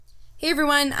Hey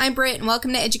everyone, I'm Britt and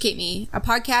welcome to Educate Me, a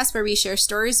podcast where we share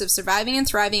stories of surviving and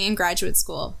thriving in graduate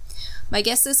school. My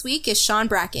guest this week is Sean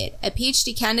Brackett, a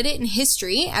PhD candidate in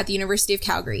history at the University of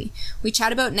Calgary. We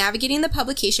chat about navigating the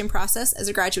publication process as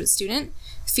a graduate student,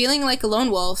 feeling like a lone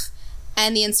wolf,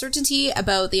 and the uncertainty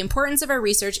about the importance of our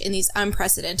research in these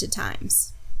unprecedented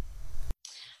times.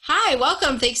 Hi,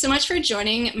 welcome. Thanks so much for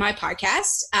joining my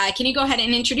podcast. Can you go ahead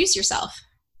and introduce yourself?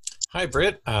 Hi,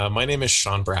 Britt. My name is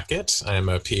Sean Brackett. I'm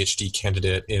a PhD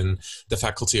candidate in the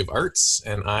Faculty of Arts,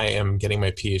 and I am getting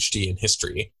my PhD in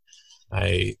history.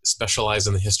 I specialize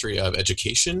in the history of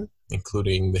education,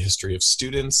 including the history of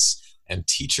students and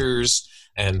teachers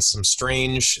and some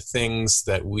strange things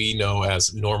that we know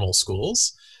as normal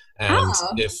schools. And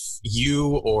if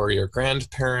you or your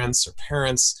grandparents or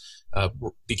parents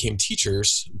became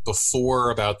teachers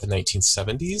before about the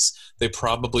 1970s, they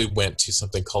probably went to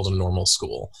something called a normal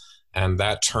school. And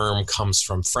that term comes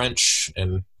from French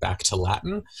and back to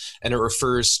Latin, and it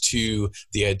refers to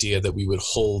the idea that we would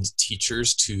hold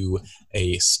teachers to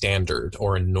a standard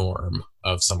or a norm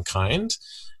of some kind.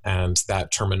 And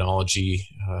that terminology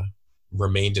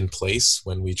remained in place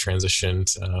when we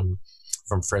transitioned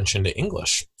from French into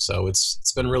English. So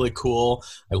it's been really cool.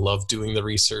 I love doing the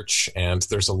research, and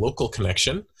there's a local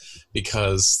connection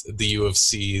because the U of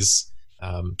C's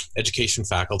education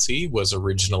faculty was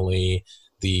originally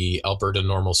the Alberta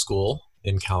Normal School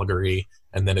in Calgary,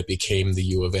 and then it became the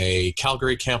U of A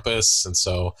Calgary campus, and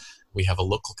so we have a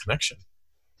local connection.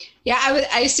 Yeah,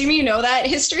 I assume you know that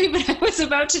history, but I was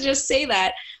about to just say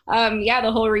that.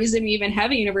 The whole reason we even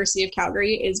have a University of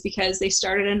Calgary is because they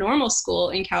started a normal school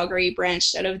in Calgary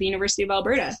branched out of the University of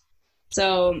Alberta.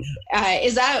 So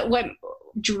is that what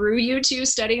drew you to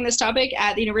studying this topic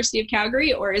at the University of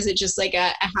Calgary, or is it just like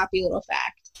a happy little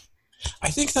fact?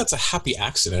 I think that's a happy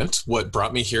accident. What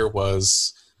brought me here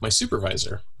was my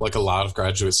supervisor. Like a lot of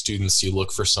graduate students, you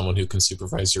look for someone who can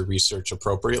supervise your research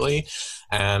appropriately.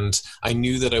 And I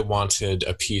knew that I wanted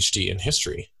a PhD in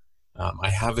history. I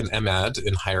have an MEd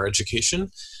in higher education,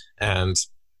 and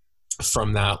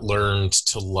from that learned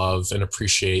to love and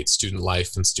appreciate student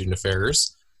life and student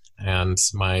affairs. And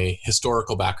my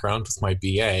historical background with my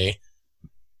BA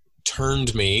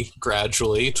turned me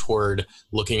gradually toward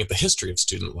looking at the history of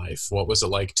student life. What was it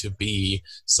like to be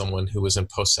someone who was in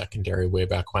post-secondary way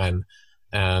back when?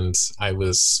 And I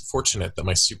was fortunate that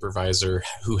my supervisor,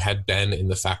 who had been in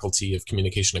the Faculty of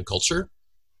Communication and Culture,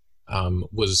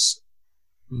 was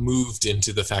moved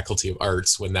into the Faculty of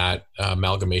Arts when that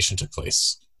amalgamation took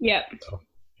place. Yep. So,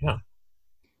 yeah.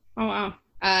 Oh, wow.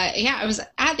 I was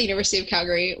at the University of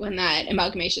Calgary when that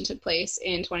amalgamation took place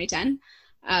in 2010.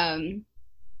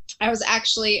 I was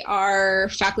actually our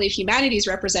Faculty of Humanities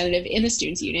representative in the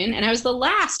Students' Union, and I was the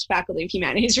last Faculty of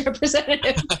Humanities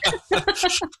representative.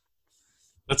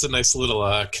 That's a nice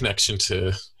little connection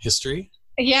to history.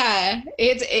 Yeah,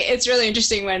 it's really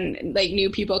interesting when like new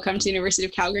people come to the University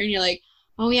of Calgary and you're like,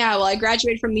 oh yeah, well I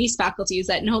graduated from these faculties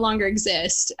that no longer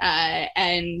exist,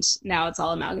 and now it's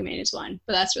all amalgamated to one.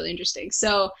 But that's really interesting.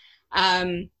 So,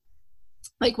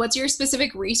 what's your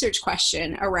specific research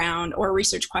question around, or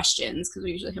research questions, because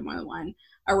we usually have more than one,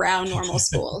 around normal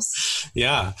schools?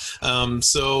 Yeah.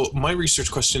 So my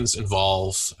research questions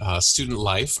involve student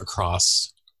life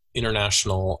across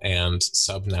international and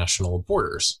subnational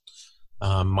borders.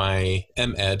 My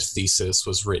MEd thesis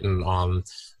was written on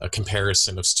a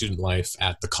comparison of student life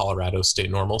at the Colorado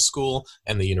State Normal School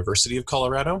and the University of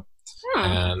Colorado.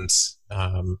 And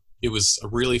it was a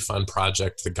really fun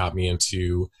project that got me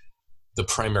into the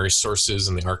primary sources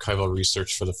and the archival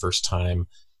research for the first time.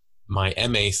 My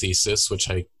MA thesis, which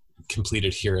I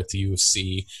completed here at the U of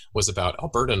C, was about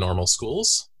Alberta normal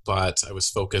schools, but I was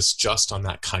focused just on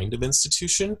that kind of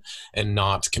institution and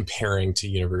not comparing to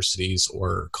universities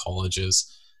or colleges.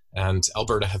 And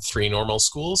Alberta had 3 normal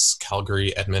schools: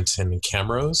 Calgary, Edmonton, and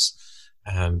Camrose.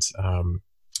 And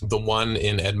the one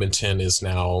in Edmonton is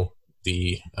now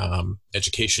the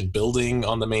education building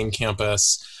on the main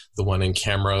campus. The one in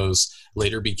Camrose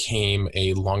later became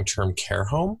a long-term care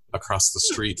home across the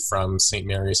street from St.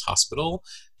 Mary's Hospital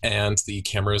and the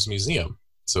Camrose Museum.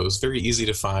 So it was very easy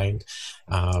to find.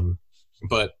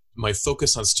 But my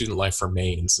focus on student life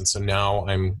remains. And so now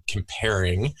I'm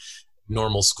comparing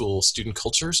normal school student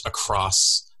cultures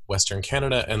across Western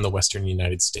Canada and the Western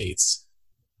United States.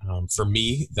 For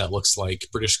me, that looks like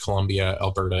British Columbia,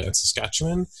 Alberta, and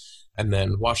Saskatchewan, and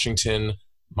then Washington,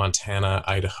 Montana,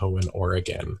 Idaho, and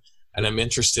Oregon. And I'm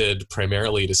interested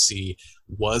primarily to see,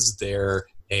 was there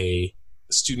a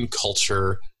student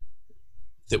culture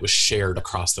that was shared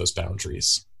across those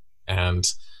boundaries? And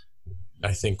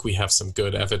I think we have some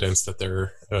good evidence that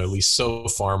there, at least so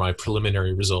far, my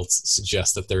preliminary results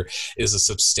suggest that there is a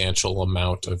substantial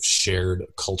amount of shared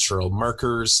cultural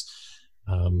markers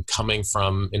coming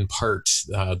from, in part,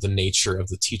 the nature of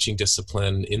the teaching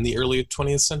discipline in the early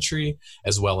 20th century,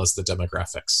 as well as the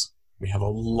demographics. We have a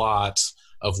lot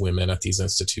of women at these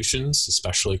institutions,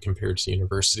 especially compared to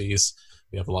universities.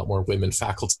 We have a lot more women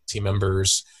faculty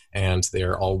members, and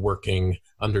they're all working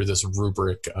under this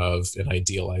rubric of an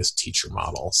idealized teacher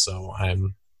model. So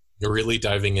I'm really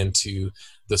diving into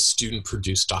the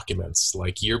student-produced documents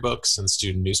like yearbooks and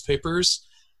student newspapers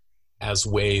as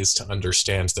ways to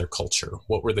understand their culture.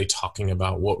 What were they talking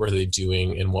about? What were they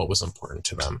doing? And what was important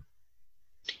to them?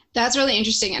 That's really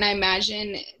interesting. And I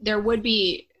imagine there would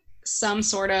be some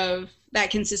sort of that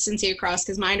consistency across,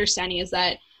 because my understanding is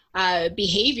that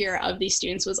behavior of these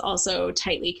students was also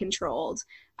tightly controlled.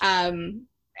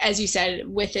 As you said,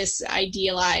 with this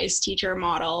idealized teacher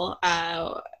model,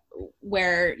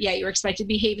 where, you were expected to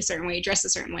behave a certain way, dress a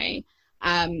certain way.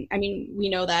 I mean, we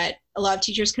know that a lot of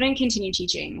teachers couldn't continue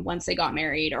teaching once they got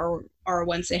married or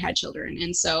once they had children.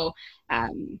 And so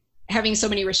having so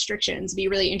many restrictions, it'd be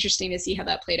really interesting to see how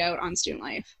that played out on student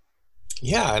life.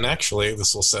 Yeah, and actually,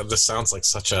 this sounds like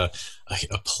such a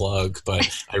plug, but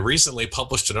I recently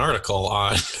published an article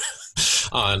on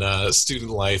student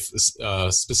life,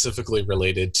 specifically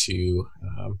related to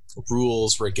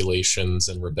rules, regulations,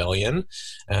 and rebellion.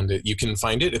 And you can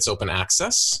find it. It's open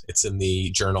access. It's in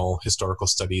the journal Historical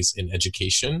Studies in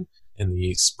Education in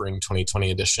the spring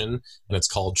 2020 edition, and it's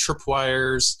called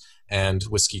Tripwires and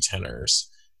Whiskey Tenors.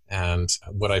 And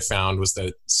what I found was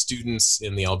that students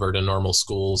in the Alberta normal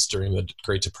schools during the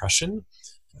Great Depression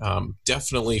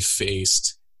definitely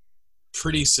faced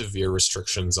pretty severe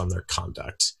restrictions on their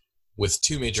conduct, with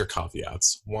two major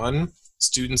caveats. One,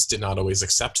 students did not always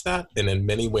accept that, and in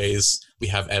many ways, we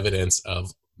have evidence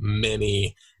of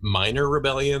many minor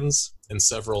rebellions and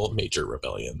several major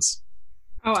rebellions.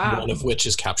 Oh, wow. One of which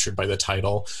is captured by the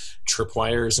title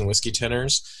Tripwires and Whiskey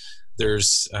Tenors.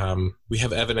 There's we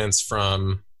have evidence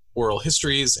from oral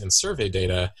histories and survey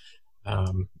data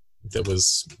that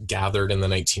was gathered in the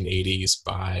 1980s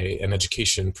by an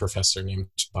education professor named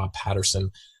Bob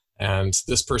Patterson. And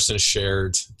this person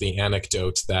shared the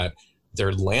anecdote that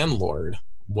their landlord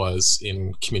was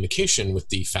in communication with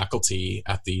the faculty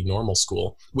at the normal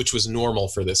school, which was normal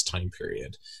for this time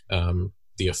period.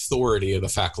 The authority of the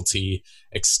faculty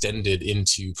extended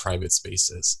into private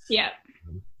spaces. Yeah.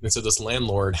 And so this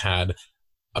landlord had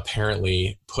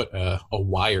apparently put a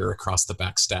wire across the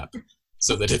back step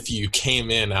so that if you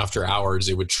came in after hours,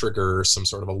 it would trigger some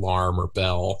sort of alarm or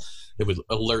bell. It would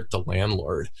alert the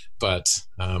landlord. But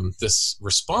this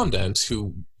respondent,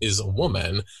 who is a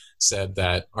woman, said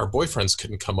that our boyfriends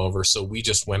couldn't come over, so we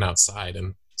just went outside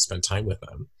and spent time with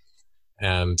them.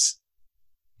 And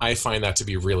I find that to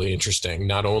be really interesting,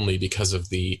 not only because of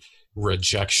the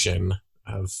rejection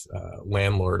of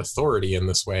landlord authority in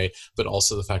this way, but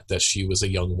also the fact that she was a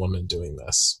young woman doing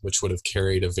this, which would have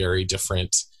carried a very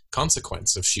different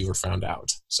consequence if she were found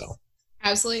out. So,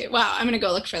 absolutely. Wow, I'm going to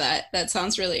go look for that. That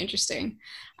sounds really interesting.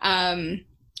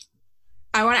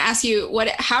 I want to ask you,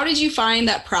 how did you find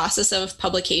that process of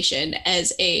publication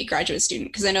as a graduate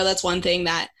student? Because I know that's one thing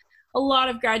that a lot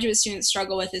of graduate students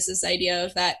struggle with, is this idea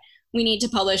of that we need to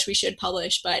publish, we should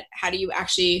publish, but how do you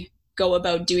actually go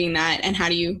about doing that, and how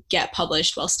do you get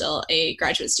published while still a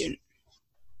graduate student?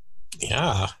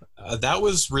 Yeah, that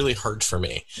was really hard for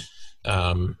me.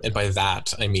 And by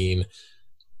that, I mean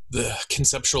the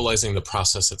conceptualizing the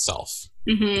process itself,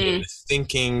 Mm-hmm.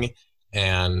 thinking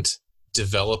and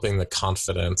developing the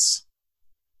confidence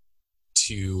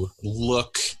to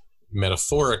look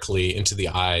metaphorically into the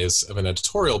eyes of an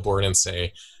editorial board and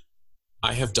say,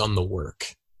 I have done the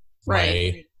work.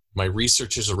 Right. My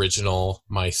research is original.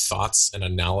 My thoughts and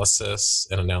analyses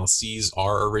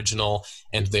are original,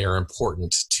 and they are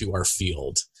important to our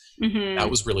field. Mm-hmm. That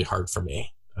was really hard for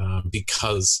me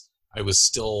because I was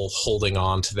still holding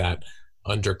on to that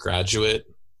undergraduate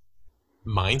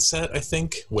mindset, I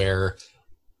think, where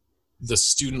the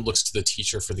student looks to the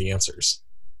teacher for the answers.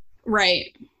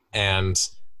 Right. And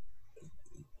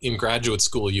in graduate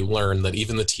school, you learn that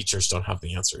even the teachers don't have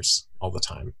the answers all the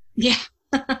time. Yeah.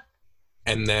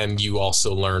 And then you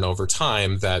also learn over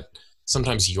time that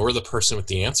sometimes you're the person with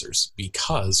the answers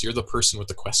because you're the person with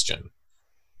the question.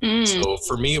 So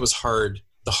for me, it was hard.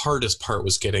 The hardest part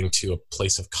was getting to a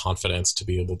place of confidence to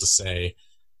be able to say,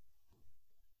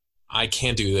 I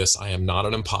can do this. I am not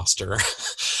an imposter.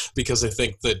 Because I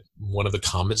think that one of the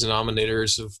common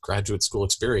denominators of graduate school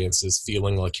experience is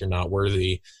feeling like you're not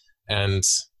worthy. And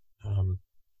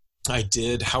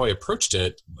how I approached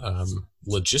it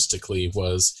logistically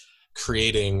was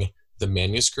creating the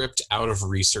manuscript out of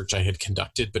research I had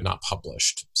conducted but not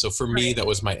published. So for me, Right. that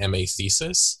was my MA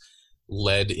thesis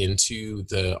led into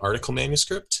the article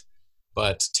manuscript,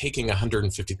 but taking a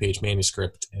 150-page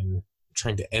manuscript and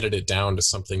trying to edit it down to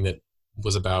something that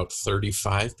was about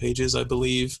 35 pages, I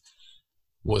believe,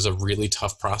 was a really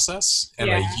tough process.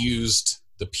 And I used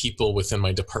the people within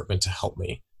my department to help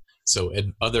me. So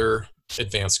other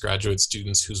advanced graduate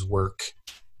students whose work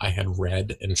I had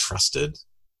read and trusted,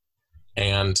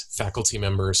 and faculty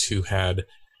members who had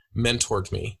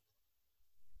mentored me.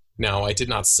 Now, I did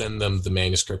not send them the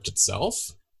manuscript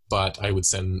itself, but I would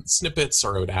send snippets,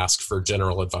 or I would ask for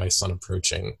general advice on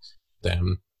approaching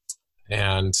them.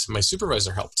 And my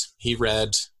supervisor helped. He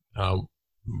read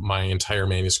my entire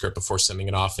manuscript before sending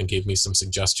it off and gave me some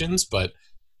suggestions, but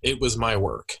it was my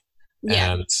work.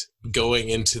 Yeah. And going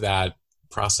into that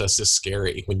process is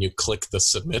scary when you click the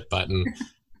submit button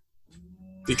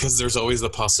because there's always the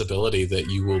possibility that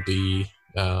you will be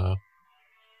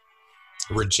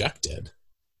rejected.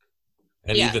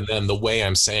 And even then, the way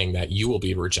I'm saying that, you will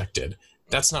be rejected.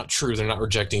 That's not true. They're not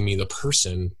rejecting me, the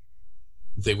person.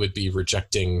 They would be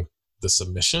rejecting the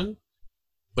submission,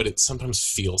 but it sometimes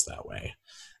feels that way.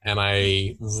 And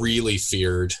I really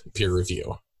feared peer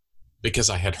review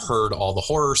because I had heard all the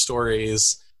horror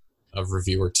stories of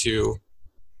reviewer 2.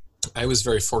 I was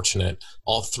very fortunate.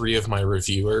 All 3 of my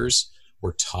reviewers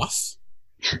were tough,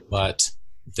 but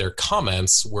their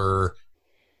comments were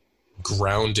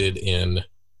grounded in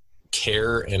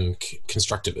care and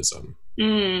constructivism.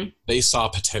 They saw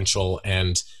potential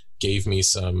and gave me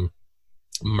some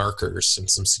markers and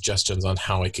some suggestions on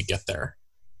how I could get there.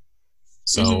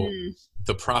 So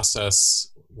the process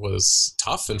was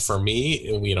tough. And for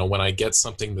me, when I get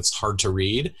something that's hard to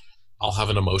read, I'll have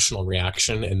an emotional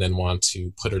reaction and then want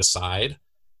to put it aside,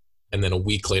 and then a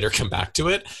week later come back to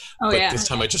it. This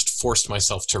time I just forced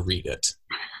myself to read it,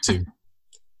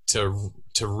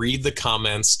 to read the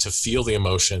comments, to feel the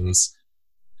emotions,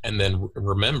 and then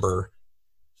remember,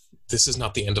 this is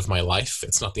not the end of my life.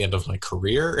 It's not the end of my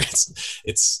career.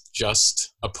 It's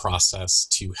just a process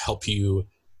to help you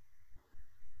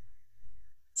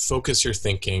focus your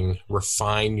thinking,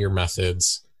 refine your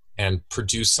methods, and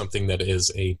produce something that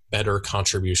is a better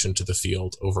contribution to the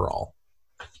field overall.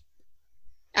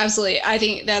 Absolutely. I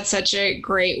think that's such a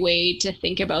great way to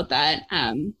think about that.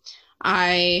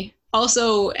 I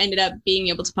also ended up being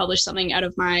able to publish something out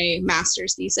of my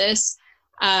master's thesis.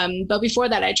 But before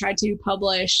that, I tried to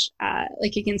publish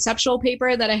like a conceptual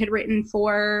paper that I had written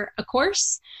for a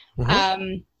course.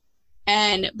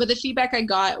 But the feedback I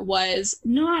got was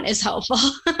not as helpful.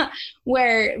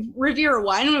 Where reviewer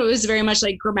 1 was very much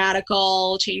like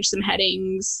grammatical, change some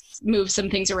headings, move some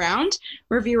things around.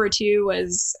 Reviewer 2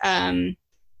 was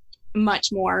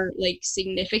much more like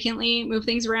significantly move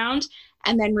things around.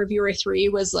 And then reviewer 3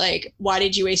 was like, why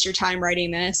did you waste your time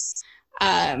writing this?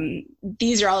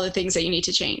 These are all the things that you need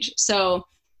to change. So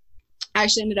I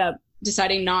actually ended up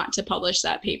deciding not to publish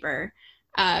that paper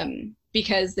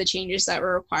because the changes that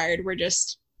were required were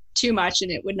just too much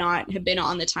and it would not have been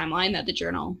on the timeline that the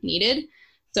journal needed.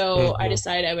 So I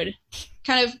decided I would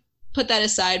kind of put that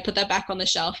aside, put that back on the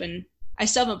shelf, and I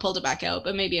still haven't pulled it back out,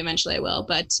 but maybe eventually I will.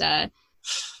 But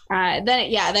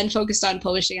then focused on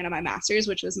publishing out of my master's,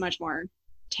 which was much more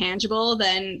tangible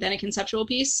than a conceptual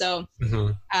piece. So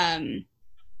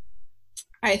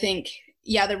I think,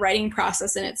 the writing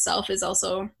process in itself is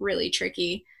also really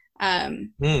tricky. So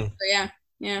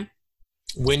yeah.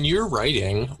 When you're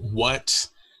writing, what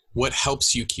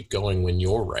helps you keep going when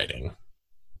you're writing?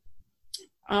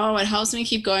 Oh, what helps me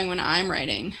keep going when I'm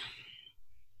writing?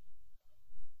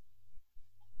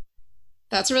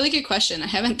 That's a really good question. I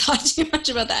haven't thought too much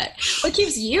about that. What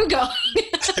keeps you going?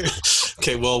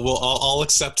 Okay, well, I'll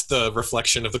accept the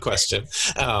reflection of the question.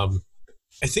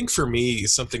 I think for me,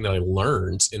 something that I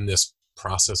learned in this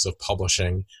process of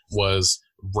publishing was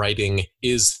writing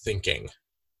is thinking.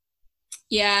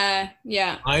 Yeah.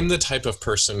 I'm the type of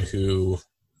person who,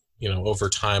 over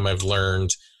time I've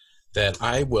learned that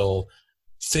I will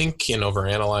think and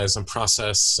overanalyze and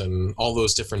process and all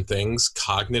those different things,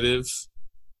 cognitive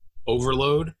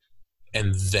overload,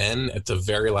 and then at the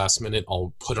very last minute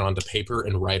I'll put it onto paper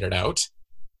and write it out.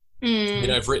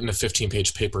 I've written a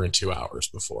 15-page paper in 2 hours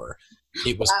before.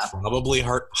 It was probably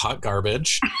hot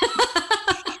garbage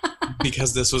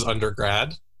because this was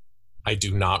undergrad. I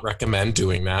do not recommend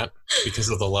doing that because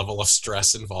of the level of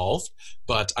stress involved,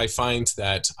 but I find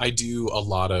that I do a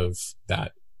lot of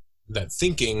that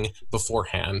thinking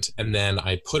beforehand, and then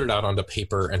I put it out onto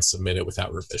paper and submit it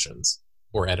without revisions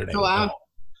or editing. Oh, wow.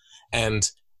 And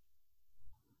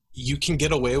you can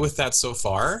get away with that so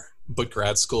far, but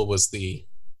grad school was the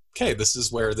okay, this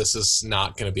is where this is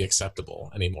not going to be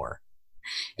acceptable anymore.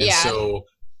 And Yeah. so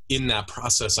in that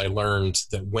process, I learned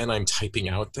that when I'm typing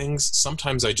out things,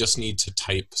 sometimes I just need to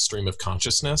type stream of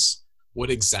consciousness, what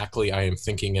exactly I am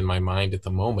thinking in my mind at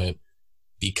the moment,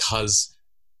 because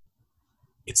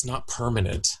it's not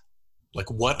permanent.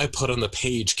 Like what I put on the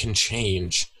page can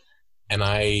change. And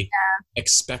I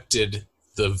expected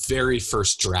the very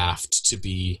first draft to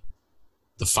be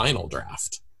the final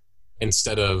draft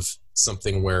instead of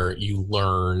something where you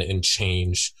learn and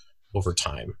change over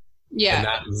time. Yeah. And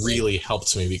that really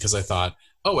helped me because I thought,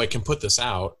 oh, I can put this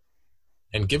out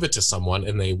and give it to someone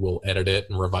and they will edit it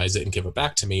and revise it and give it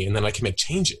back to me. And then I can make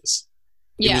changes.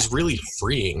 Yeah. It was really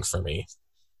freeing for me.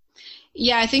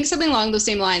 Yeah, I think something along those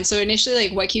same lines. So initially,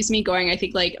 like what keeps me going, I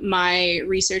think like my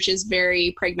research is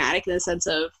very pragmatic in the sense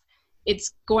of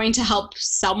it's going to help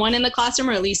someone in the classroom,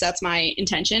 or at least that's my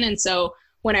intention. And so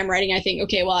when I'm writing, I think,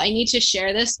 okay, well, I need to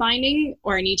share this finding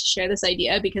or I need to share this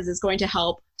idea because it's going to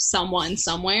help someone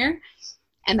somewhere.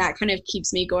 And that kind of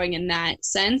keeps me going in that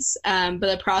sense. But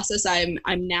the process I'm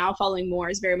now following more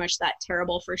is very much that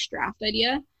terrible first draft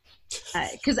idea.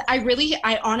 Because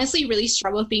I honestly really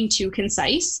struggle with being too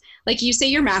concise. Like you say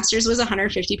your master's was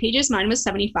 150 pages, mine was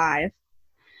 75.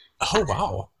 Oh,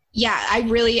 wow. Yeah, I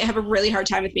really have a really hard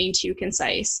time with being too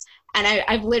concise. And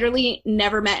I've literally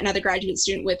never met another graduate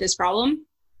student with this problem.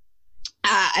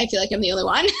 I feel like I'm the only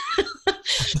one.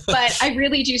 But I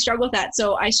really do struggle with that.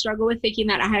 So I struggle with thinking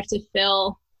that I have to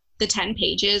fill the 10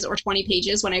 pages or 20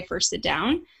 pages when I first sit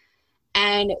down.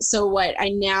 And so what I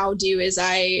now do is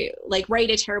I like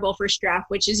write a terrible first draft,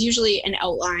 which is usually an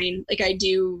outline. Like I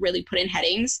do really put in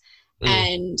headings.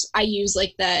 And I use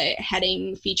like the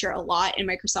heading feature a lot in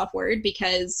Microsoft Word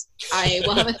because I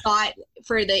will have a thought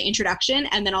for the introduction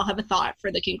and then I'll have a thought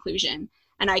for the conclusion.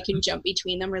 And I can jump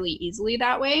between them really easily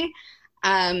that way.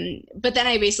 But then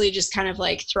I basically just kind of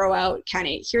like throw out kind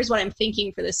of, here's what I'm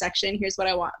thinking for this section. Here's what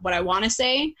I want to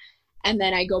say. And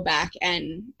then I go back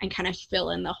and kind of fill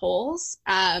in the holes.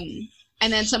 And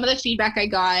then some of the feedback I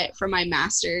got from my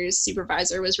master's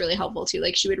supervisor was really helpful too.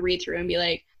 Like she would read through and be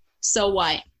like, so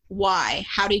what? Why?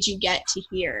 How did you get to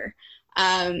here?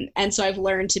 And so I've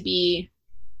learned to be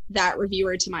that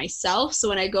reviewer to myself. So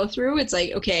when I go through, it's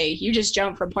like, okay, you just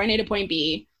jump from point A to point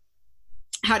B.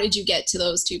 How did you get to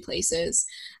those two places?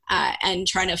 And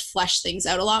trying to flesh things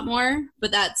out a lot more.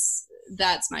 But that's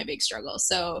my big struggle.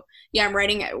 So yeah, I'm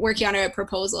working on a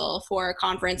proposal for a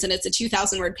conference and it's a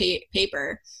 2,000 word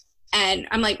paper. And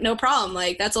I'm like, no problem.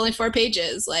 Like that's only 4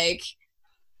 pages. Like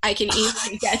I can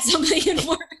easily get something in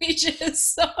 4 pages.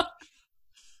 So.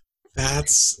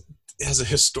 That's, as a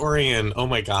historian, oh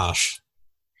my gosh.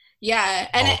 Yeah.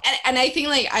 And I think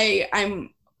like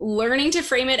I'm learning to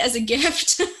frame it as a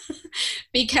gift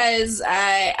because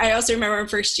I also remember in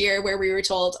first year where we were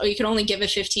told, oh, you can only give a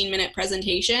 15-minute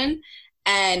presentation.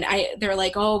 And they're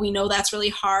like, oh, we know that's really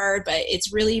hard, but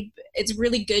it's really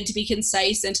good to be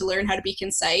concise and to learn how to be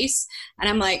concise. And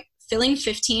I'm like, filling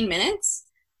 15 minutes?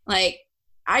 Like,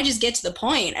 I just get to the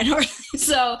point.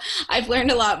 So I've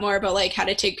learned a lot more about like how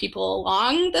to take people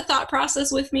along the thought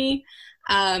process with me.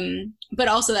 But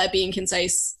also that being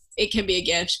concise, it can be a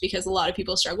gift because a lot of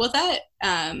people struggle with that.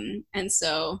 And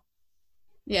so,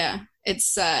 yeah,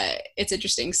 it's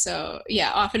interesting. So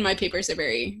yeah, often my papers are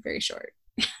very, very short.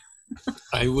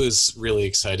 I was really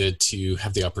excited to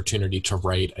have the opportunity to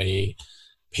write a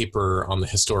paper on the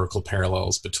historical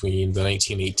parallels between the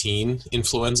 1918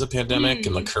 influenza pandemic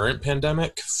and the current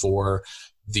pandemic for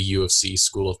the U of C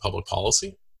School of Public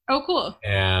Policy. Oh, cool.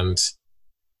 And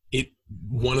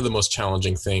one of the most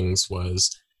challenging things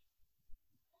was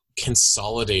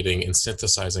consolidating and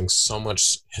synthesizing so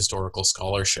much historical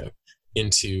scholarship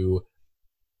into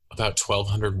about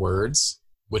 1,200 words,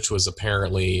 which was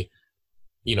apparently,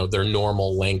 their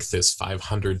normal length is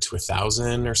 500 to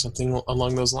 1,000 or something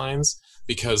along those lines,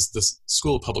 because the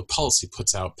School of Public Policy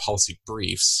puts out policy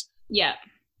briefs. Yeah.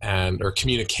 Or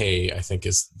communique, I think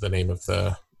is the name of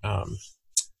the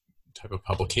type of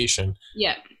publication.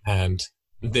 Yeah. And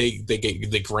they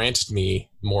granted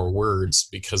me more words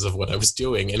because of what I was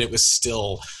doing. And it was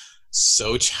still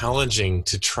so challenging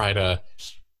to try to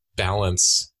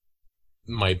balance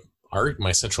my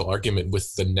central argument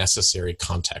with the necessary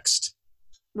context.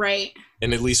 Right.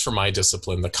 And at least for my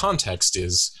discipline, the context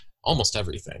is almost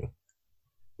everything.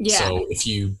 Yeah. So if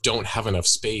you don't have enough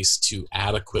space to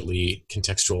adequately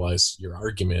contextualize your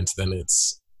argument, then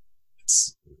it's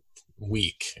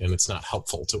weak and it's not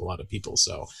helpful to a lot of people.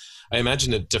 So I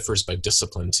imagine it differs by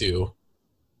discipline too.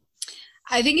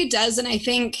 I think it does. And I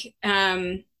think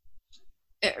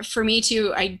for me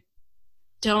too, I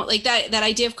don't like that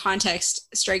idea of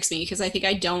context strikes me because I think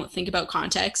I don't think about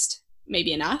context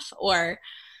maybe enough, or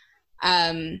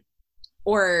I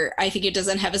think it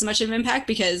doesn't have as much of an impact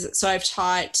because, so I've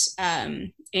taught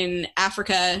in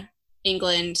Africa,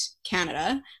 England,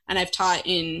 Canada, and I've taught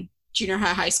in junior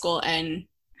high school, and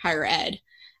higher ed.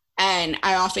 And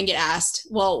I often get asked,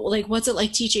 well, like, what's it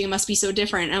like teaching? It must be so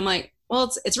different. And I'm like,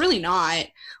 well, it's really not.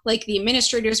 Like, the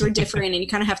administrators were different, and you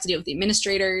kind of have to deal with the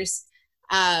administrators.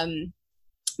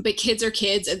 But kids are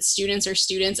kids, and students are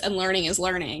students, and learning is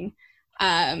learning.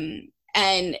 And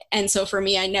so for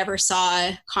me, I never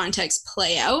saw context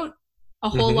play out a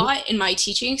whole lot in my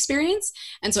teaching experience.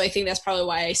 And so I think that's probably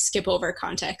why I skip over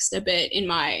context a bit in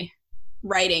my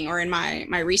writing or in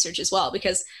my research as well,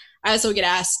 because I also get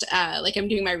asked, like, I'm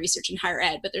doing my research in higher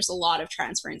ed, but there's a lot of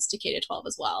transference to K-12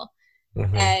 as well.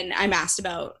 And I'm asked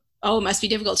about, oh, it must be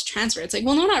difficult to transfer. It's like,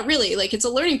 well, no, not really. Like, it's a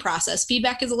learning process.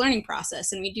 Feedback is a learning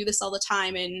process. And we do this all the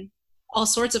time in all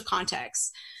sorts of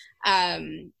contexts.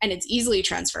 And it's easily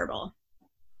transferable.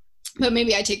 But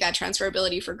maybe I take that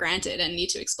transferability for granted and need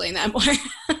to explain that more.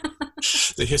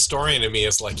 The historian in me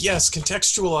is like, yes,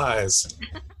 contextualize.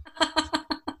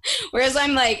 Whereas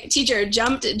I'm like, teacher,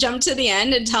 jump to the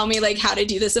end and tell me, like, how to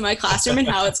do this in my classroom and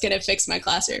how it's going to fix my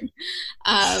classroom.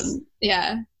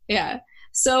 Yeah.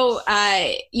 So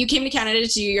you came to Canada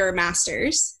to do your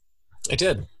master's. I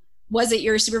did. Was it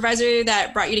your supervisor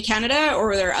that brought you to Canada, or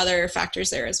were there other factors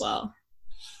there as well?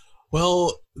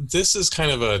 Well, this is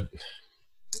kind of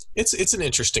it's an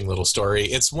interesting little story.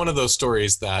 It's one of those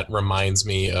stories that reminds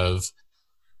me of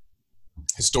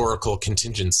historical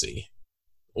contingency,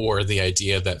 or the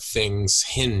idea that things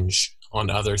hinge on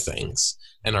other things,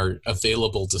 and our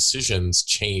available decisions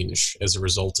change as a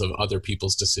result of other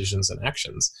people's decisions and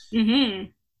actions.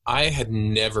 I had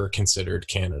never considered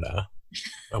Canada,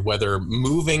 whether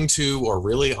moving to or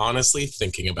really honestly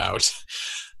thinking about,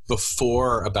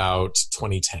 before about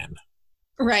 2010.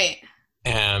 Right.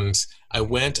 And I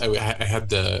had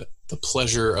the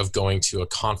pleasure of going to a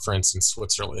conference in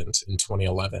Switzerland in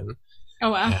 2011.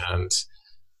 Oh, wow. And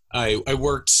I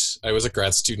was a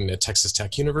grad student at Texas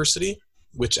Tech University,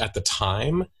 which at the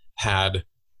time had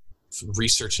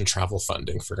research and travel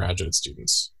funding for graduate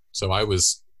students. So I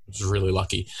was really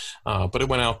lucky. But I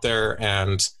went out there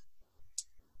and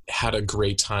had a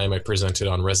great time. I presented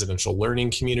on residential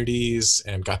learning communities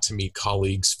and got to meet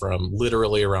colleagues from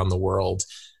literally around the world.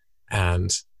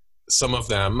 And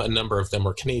a number of them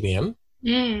were Canadian.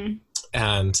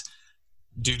 And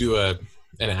due to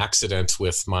an accident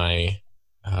with my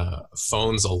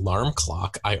phone's alarm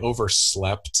clock, I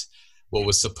overslept what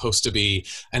was supposed to be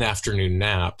an afternoon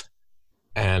nap,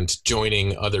 and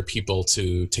joining other people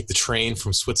to take the train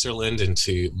from Switzerland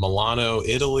into Milano,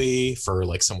 Italy for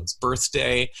like someone's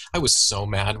birthday. I was so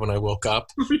mad when I woke up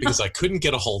because I couldn't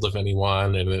get a hold of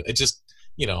anyone. And it just,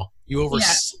 you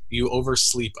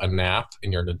oversleep a nap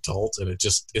and you're an adult, and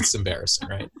it's embarrassing,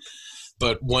 right?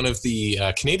 But one of the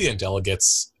Canadian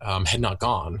delegates had not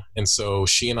gone. And so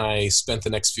she and I spent the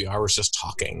next few hours just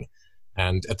talking.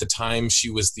 And at the time, she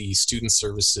was the student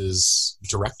services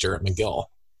director at McGill.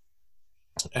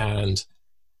 And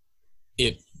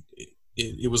it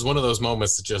was one of those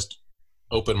moments that just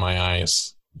opened my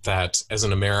eyes, that as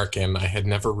an American, I had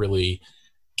never really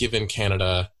given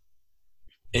Canada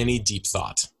any deep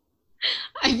thought.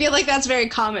 I feel like that's very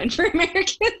common for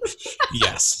Americans.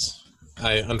 Yes.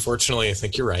 Unfortunately, I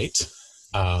think you're right.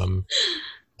 And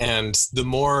the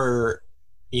more,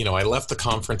 I left the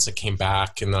conference, I came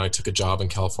back, and then I took a job in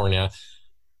California,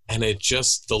 and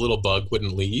the little bug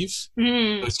wouldn't leave.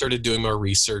 I started doing more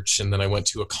research, and then I went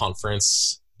to a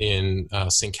conference in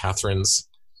St. Catharines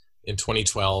in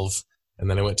 2012, and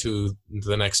then I went to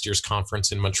the next year's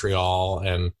conference in Montreal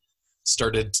and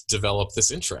started to develop this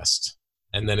interest.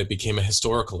 And then it became a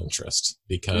historical interest,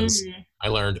 because I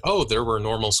learned, there were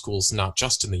normal schools not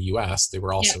just in the US, they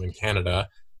were also in Canada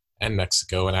and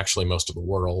Mexico, and actually most of the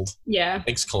world. Yeah.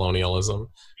 Thanks, colonialism.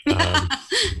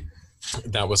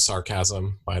 That was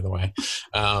sarcasm, by the way.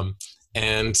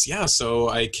 So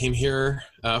I came here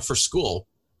for school,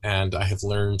 and I have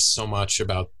learned so much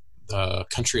about the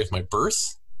country of my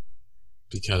birth,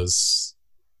 because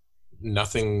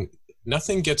nothing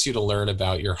gets you to learn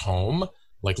about your home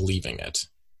like leaving it.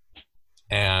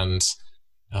 And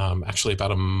actually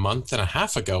about a month and a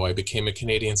half ago, I became a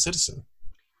Canadian citizen.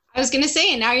 I was going to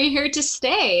say, now you're here to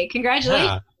stay. Congratulations.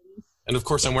 Yeah. And of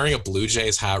course, I'm wearing a Blue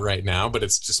Jays hat right now, but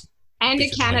it's just... And a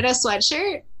Canada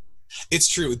sweatshirt? It's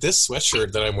true. This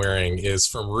sweatshirt that I'm wearing is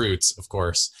from Roots, of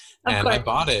course. I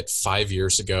bought it 5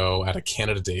 years ago at a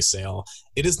Canada Day sale.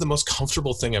 It is the most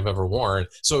comfortable thing I've ever worn,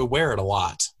 so I wear it a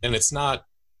lot. And it's not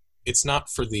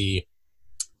for the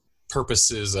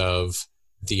purposes of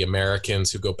the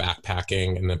Americans who go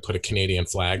backpacking and then put a Canadian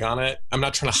flag on it. I'm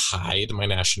not trying to hide my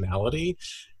nationality,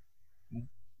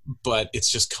 but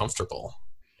it's just comfortable.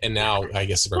 And now I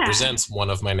guess it represents one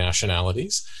of my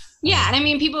nationalities. Yeah. And I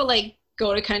mean, people like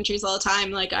go to countries all the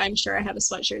time. Like, I'm sure I have a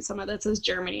sweatshirt somewhere that says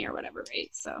Germany or whatever, right?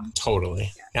 So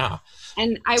totally. Yeah.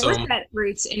 And I worked at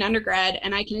Roots in undergrad,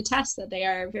 and I can attest that they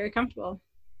are very comfortable.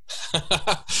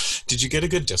 Did you get a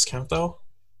good discount though?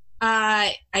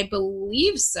 I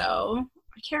believe so.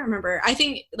 I can't remember. I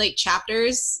think like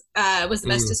Chapters was the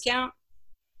best discount.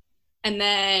 And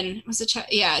then was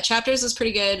it Chapters was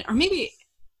pretty good. Or maybe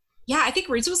I think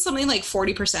Roots was something like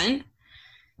 40%.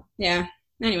 Yeah.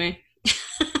 Anyway.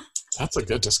 That's a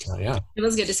good discount, yeah. It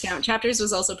was a good discount. Chapters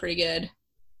was also pretty good.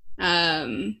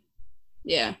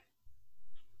 Yeah.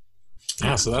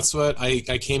 Yeah, so that's what I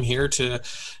came here to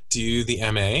do the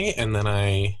MA, and then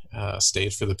I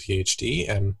stayed for the PhD,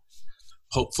 and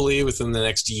hopefully within the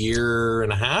next year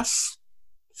and a half,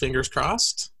 fingers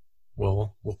crossed,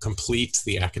 we'll complete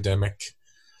the academic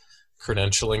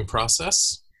credentialing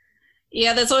process.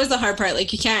 Yeah, that's always the hard part.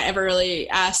 Like, you can't ever really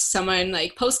ask someone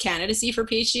like post-candidacy for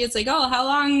PhD. It's like, oh,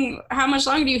 how much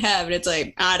longer do you have? And it's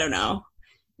like, I don't know.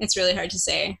 It's really hard to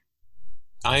say.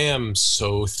 I am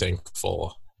so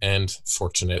thankful and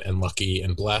fortunate and lucky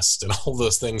and blessed and all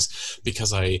those things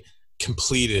because I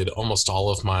completed almost all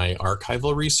of my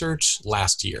archival research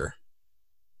last year.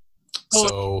 Oh.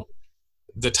 So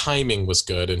the timing was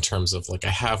good in terms of like I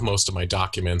have most of my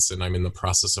documents and I'm in the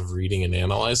process of reading and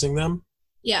analyzing them.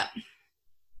 Yeah.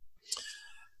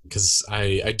 Because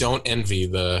I don't envy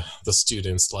the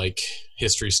students like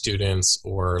history students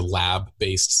or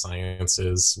lab-based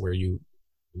sciences where you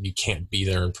can't be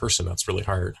there in person. That's really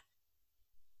hard.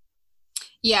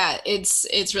 Yeah,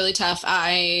 it's really tough.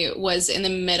 I was in the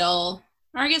middle,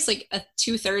 or I guess like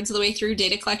 2/3 of the way through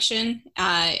data collection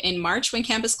in March when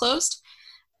campus closed.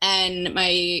 And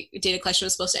my data collection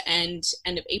was supposed to end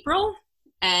of April.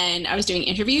 And I was doing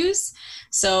interviews.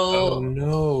 So, oh,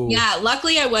 no. Yeah,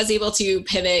 luckily I was able to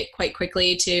pivot quite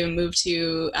quickly to move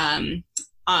to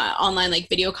online like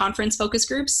video conference focus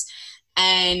groups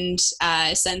and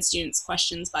send students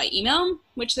questions by email,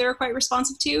 which they were quite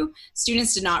responsive to.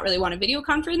 Students did not really want a video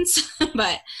conference,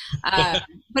 but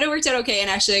it worked out okay. And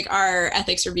actually, like our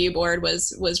ethics review board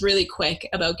was really quick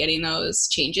about getting those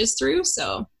changes through.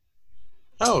 So,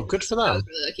 oh, good for them. That was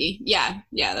really lucky. Yeah,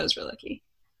 that was really lucky.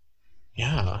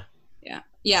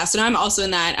 Yeah. So now I'm also in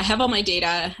that. I have all my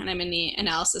data and I'm in the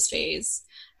analysis phase.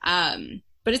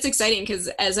 But it's exciting because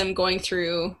as I'm going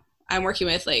through, I'm working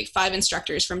with like 5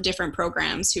 instructors from different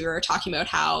programs who are talking about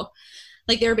how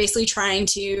like they're basically trying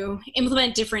to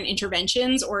implement different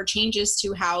interventions or changes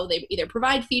to how they either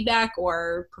provide feedback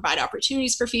or provide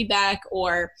opportunities for feedback,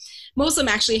 or most of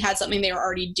them actually had something they were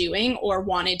already doing or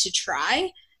wanted to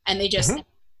try. And they just,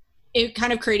 it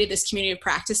kind of created this community of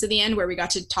practice at the end where we got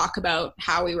to talk about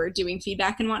how we were doing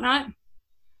feedback and whatnot.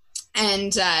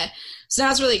 And so now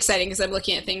it's really exciting because I'm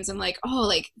looking at things. I'm like, oh,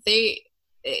 like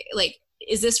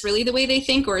is this really the way they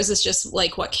think? Or is this just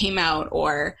like what came out?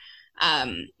 Or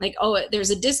like, oh, there's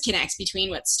a disconnect between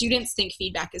what students think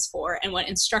feedback is for and what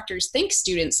instructors think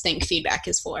students think feedback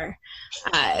is for.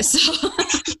 So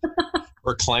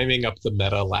we're climbing up the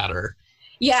meta ladder.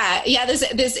 Yeah.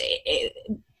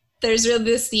 There's really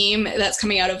this theme that's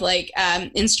coming out of like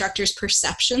instructors'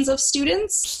 perceptions of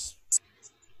students.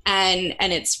 And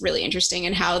it's really interesting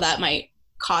and how that might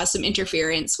cause some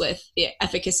interference with the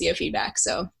efficacy of feedback.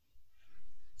 So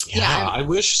yeah, I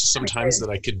wish sometimes that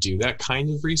I could do that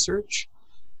kind of research.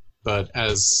 But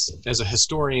as a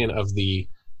historian of the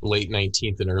late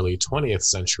 19th and early 20th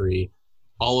century,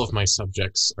 all of my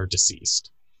subjects are deceased,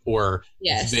 or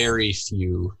very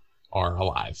few are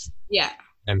alive. Yeah.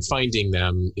 And finding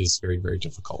them is very, very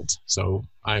difficult. So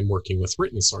I'm working with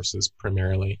written sources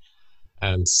primarily.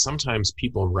 And sometimes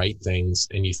people write things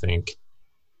and you think,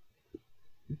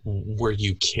 were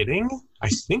you kidding? I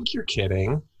think you're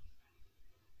kidding.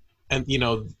 And,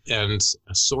 and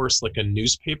a source like a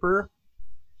newspaper,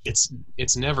 it's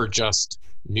never just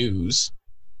news.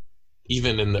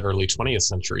 Even in the early 20th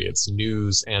century, it's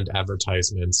news and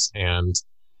advertisements and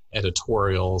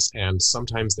editorials. And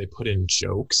sometimes they put in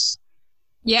jokes.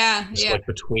 Like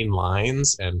between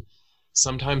lines, and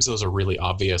sometimes those are really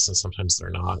obvious and sometimes they're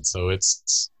not. So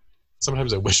it's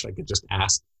sometimes I wish I could just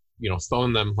ask,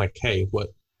 phone them like, hey, what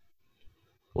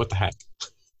the heck?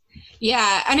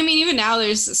 Yeah. And I mean, even now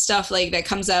there's stuff like that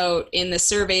comes out in the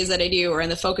surveys that I do or in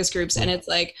the focus groups. And it's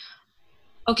like,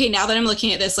 okay, now that I'm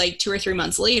looking at this like 2 or 3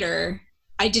 months later,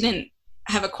 I didn't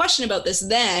have a question about this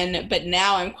then, but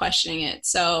now I'm questioning it.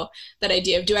 So that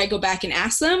idea of, do I go back and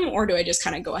ask them or do I just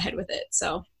kind of go ahead with it?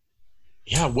 So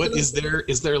Yeah, what is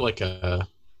there like a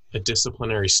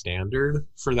disciplinary standard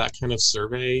for that kind of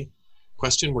survey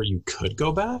question where you could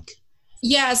go back?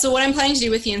 Yeah, so what I'm planning to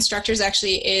do with the instructors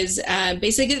actually is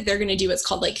basically they're going to do what's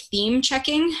called like theme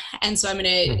checking. And so I'm going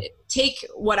to take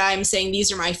what I'm saying,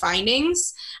 these are my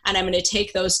findings, and I'm going to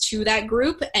take those to that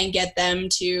group and get them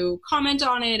to comment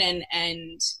on it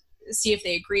and see if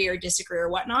they agree or disagree or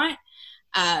whatnot,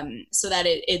 so that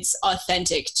it's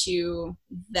authentic to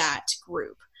that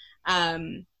group.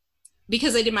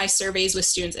 Because I did my surveys with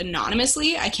students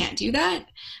anonymously, I can't do that.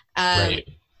 Right.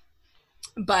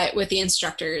 But with the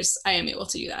instructors, I am able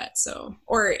to do that. So,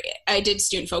 or I did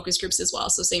student focus groups as well.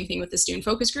 So same thing with the student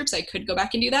focus groups, I could go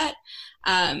back and do that.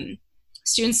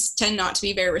 Students tend not to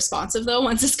be very responsive though,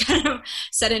 once it's kind of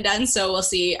said and done. So we'll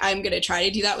see. I'm going to try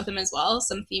to do that with them as well.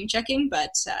 Some theme checking,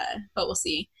 but we'll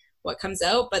see what comes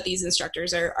out. But these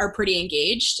instructors are pretty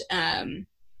engaged.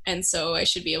 And so I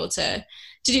should be able to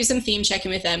do some theme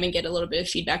checking with them and get a little bit of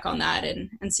feedback on that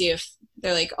and see if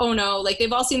they're like, oh no, like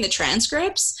they've all seen the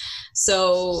transcripts.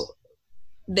 So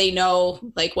they know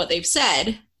like what they've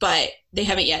said, but they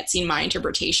haven't yet seen my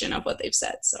interpretation of what they've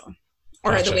said. So,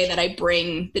 or Gotcha. the way that I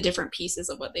bring the different pieces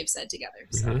of what they've said together.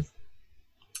 So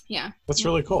yeah. That's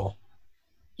really cool.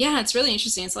 Yeah, it's really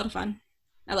interesting. It's a lot of fun.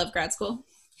 I love grad school.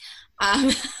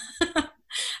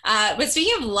 But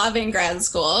speaking of loving grad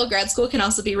school can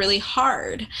also be really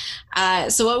hard.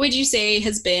 So what would you say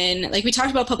has been, like we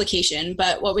talked about publication,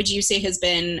 but what would you say has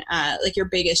been like your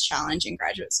biggest challenge in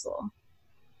graduate school?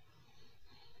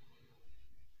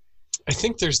 I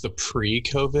think there's the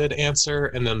pre-COVID answer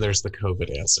and then there's the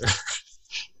COVID answer.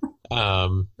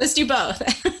 Let's do both.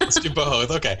 Let's do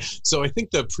both. Okay. So I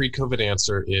think the pre-COVID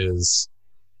answer is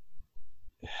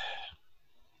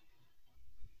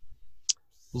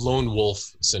lone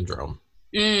wolf syndrome.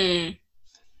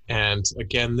 And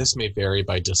again, this may vary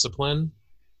by discipline,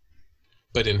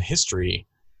 but in history,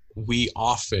 we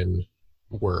often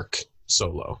work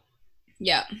solo.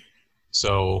 Yeah.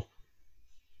 So,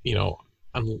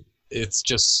 it's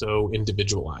just so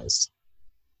individualized.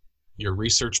 Your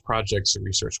research projects, your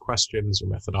research questions, your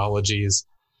methodologies,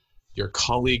 your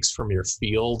colleagues from your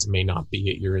field may not be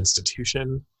at your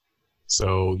institution.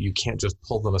 So you can't just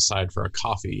pull them aside for a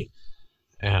coffee.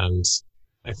 And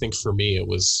I think for me, it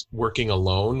was working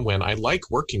alone when I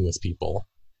like working with people.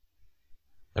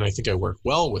 And I think I work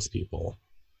well with people,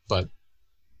 but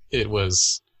it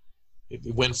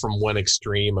went from one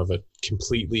extreme of a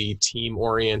completely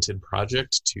team-oriented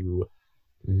project to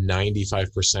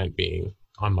 95% being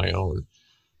on my own.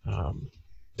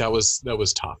 That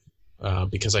was tough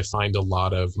because I find a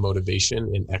lot of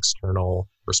motivation in external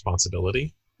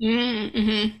responsibility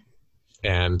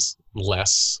and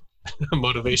less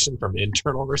motivation from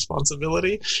internal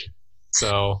responsibility.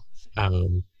 So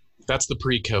that's the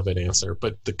pre-COVID answer.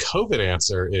 But the COVID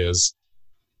answer is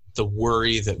the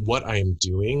worry that what I am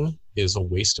doing is a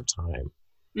waste of time.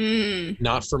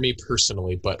 Not for me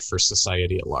personally, but for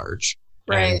society at large.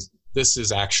 Right. And this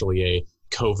is actually a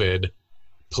COVID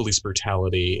police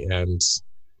brutality and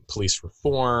police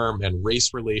reform and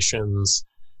race relations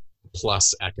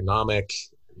plus economic,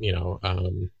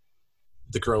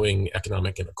 the growing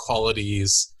economic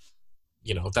inequalities.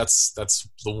 That's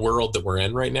the world that we're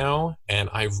in right now. And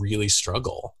I really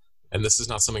struggle. And this is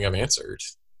not something I've answered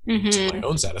to my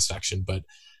own satisfaction, but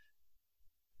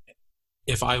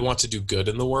if I want to do good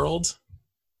in the world,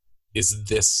 is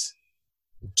this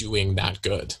doing that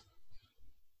good?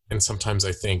 And sometimes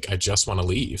I think I just want to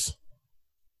leave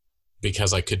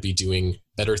because I could be doing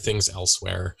better things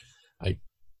elsewhere.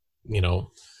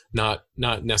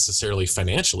 Not necessarily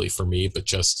financially for me, but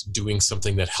just doing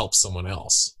something that helps someone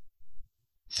else.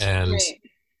 And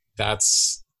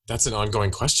that's an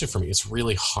ongoing question for me. It's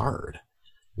really hard.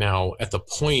 Now, at the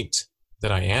point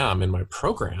that I am in my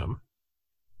program,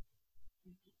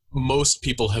 most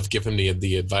people have given me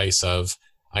the advice of,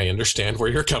 I understand where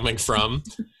you're coming from,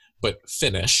 but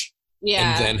finish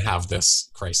and then have this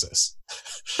crisis.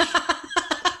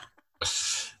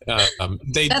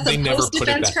 They never put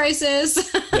it that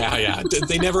crisis. yeah.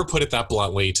 They never put it that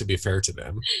bluntly, to be fair to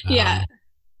them.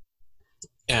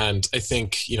 And I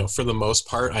think, for the most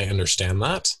part, I understand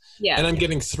that. Yeah. And I'm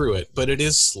getting through it, but it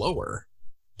is slower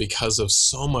because of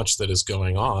so much that is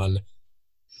going on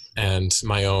and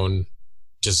my own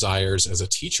desires as a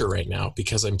teacher right now,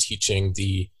 because I'm teaching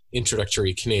the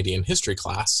introductory Canadian history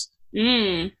class.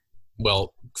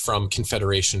 Well, from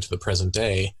Confederation to the present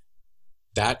day,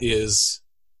 that is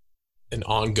an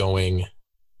ongoing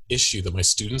issue that my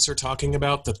students are talking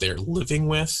about, that they're living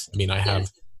with. I mean, I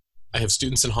have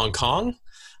students in Hong Kong.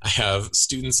 I have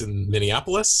students in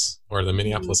Minneapolis or the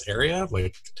Minneapolis area.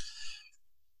 Like,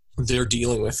 they're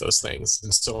dealing with those things.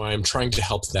 And so I'm trying to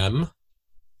help them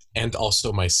and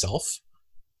also myself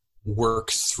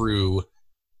work through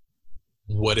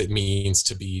what it means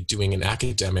to be doing an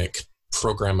academic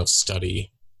program of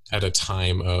study at a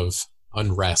time of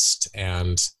unrest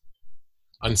and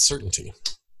uncertainty.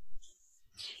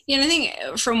 Yeah, and I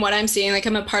think from what I'm seeing, like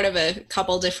I'm a part of a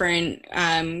couple different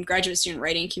graduate student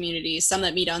writing communities, some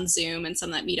that meet on Zoom and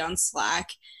some that meet on Slack.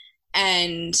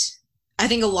 And I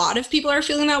think a lot of people are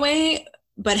feeling that way,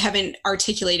 but haven't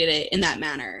articulated it in that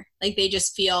manner. Like they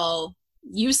just feel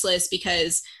useless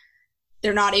because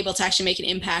they're not able to actually make an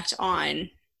impact on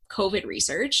COVID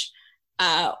research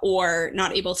or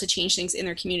not able to change things in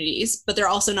their communities, but they're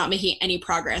also not making any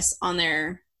progress on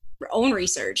their own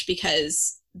research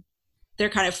because they're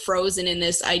kind of frozen in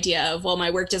this idea of, well, my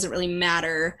work doesn't really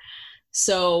matter,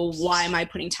 so why am I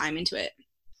putting time into it?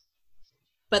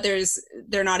 But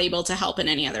they're not able to help in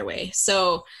any other way.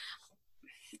 So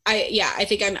I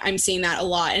think I'm seeing that a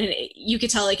lot. And you could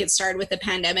tell like it started with the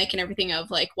pandemic and everything of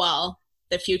like, well,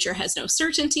 the future has no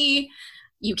certainty.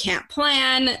 You can't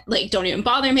plan, like don't even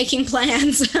bother making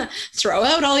plans, throw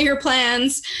out all your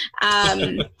plans.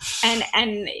 And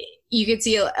you could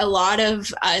see a lot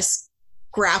of us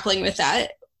grappling with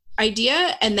that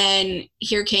idea. And then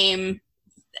here came,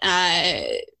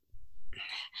 I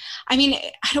mean,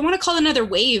 I don't want to call it another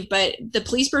wave, but the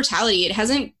police brutality, it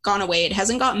hasn't gone away. It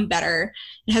hasn't gotten better.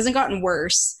 It hasn't gotten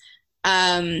worse.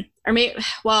 I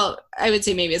would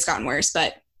say maybe it's gotten worse,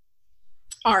 but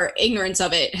our ignorance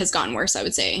of it has gotten worse, I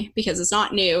would say, because it's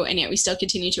not new and yet we still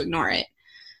continue to ignore it.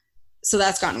 So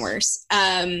that's gotten worse.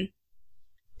 And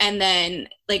then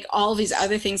like all these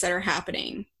other things that are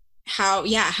happening, how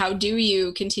do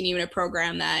you continue in a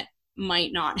program that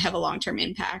might not have a long-term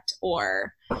impact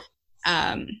or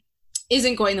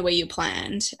isn't going the way you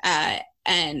planned?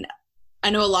 And I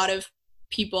know a lot of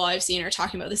people I've seen are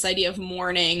talking about this idea of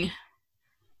mourning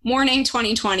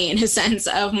 2020 in a sense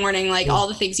of mourning like all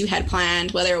the things you had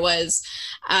planned, whether it was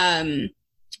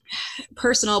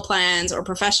personal plans or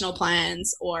professional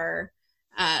plans or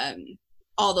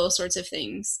all those sorts of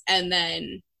things. And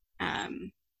then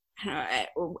I'm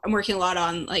working a lot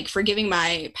on like forgiving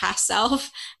my past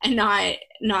self and not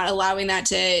allowing that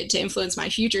to influence my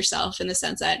future self, in the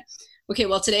sense that, okay,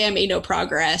 well, today I made no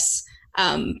progress,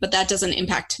 but that doesn't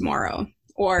impact tomorrow.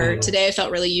 Or today I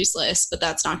felt really useless, but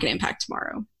that's not going to impact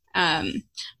tomorrow.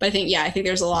 But I think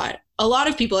there's a lot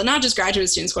of people, and not just graduate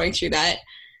students, going through that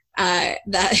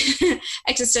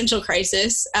existential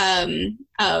crisis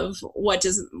of what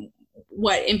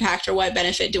impact or what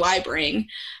benefit do I bring?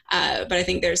 But I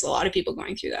think there's a lot of people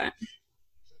going through that.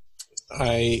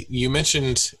 You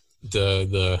mentioned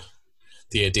the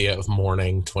idea of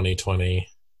mourning 2020,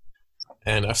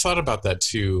 and I've thought about that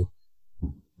too,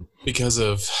 because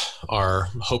of our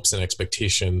hopes and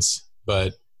expectations.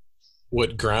 But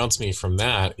what grounds me from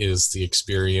that is the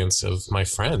experience of my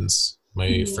friends,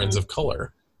 friends of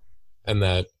color, and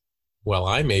that while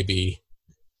I may be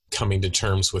coming to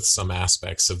terms with some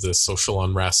aspects of the social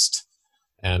unrest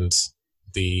and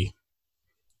the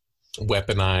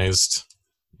weaponized,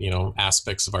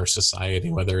 aspects of our society,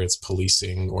 whether it's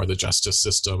policing or the justice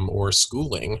system or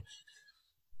schooling,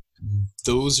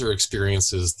 those are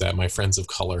experiences that my friends of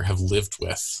color have lived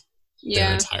with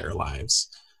their entire lives.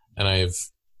 And I've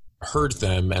heard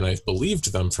them and I've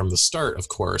believed them from the start, of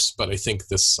course, but I think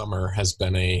this summer has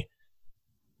been a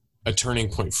turning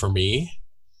point for me.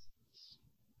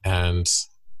 And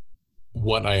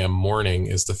what I am mourning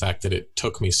is the fact that it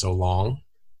took me so long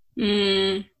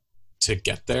to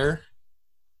get there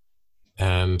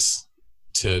and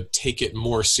to take it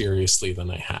more seriously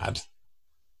than I had.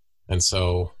 And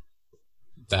so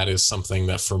that is something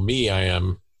that for me, I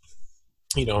am,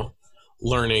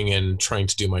 learning and trying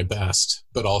to do my best,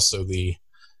 but also the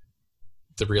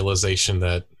realization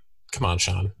that, come on,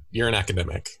 Sean, you're an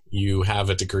academic. You have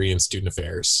a degree in student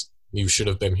affairs. You should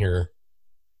have been here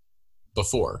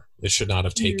before. It should not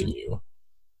have taken you,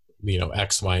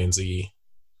 X, Y, and Z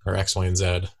or X, Y, and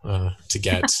Z to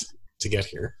get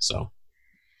here. So.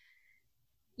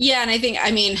 Yeah. And I think,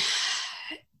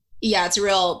 it's a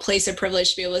real place of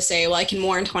privilege to be able to say, well, I can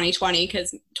mourn 2020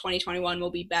 because 2021 will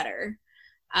be better.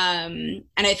 And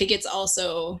I think it's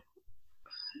also,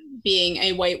 being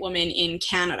a white woman in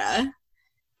Canada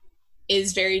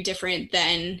is very different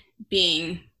than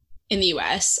being in the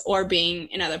US or being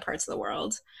in other parts of the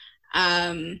world.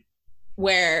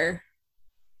 Where,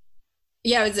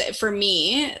 for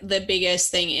me, the biggest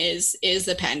thing is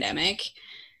the pandemic.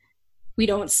 We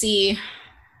don't see,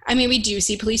 we do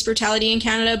see police brutality in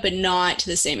Canada, but not to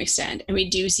the same extent. And we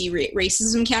do see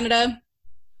racism in Canada.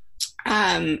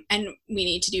 And we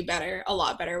need to do better, a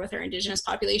lot better with our Indigenous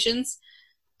populations.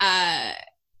 And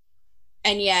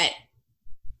yet,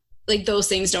 like, those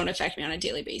things don't affect me on a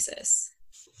daily basis.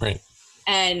 Right.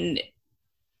 And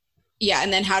yeah,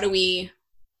 and then how do we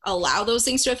allow those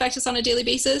things to affect us on a daily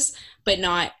basis, but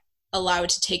not allow it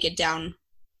to take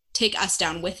us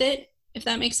down with it, if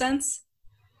that makes sense?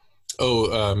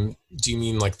 Oh, do you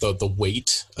mean like the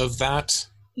weight of that?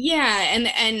 Yeah,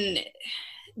 and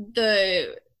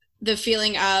the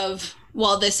feeling of,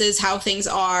 well, this is how things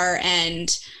are,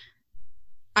 and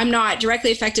I'm not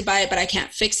directly affected by it, but I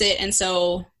can't fix it, and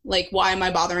so, like, why am I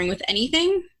bothering with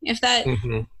anything? If that,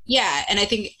 yeah, and I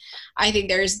think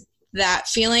there's that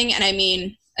feeling, and I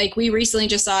mean, like, we recently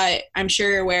just saw, I'm sure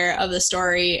you're aware of the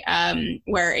story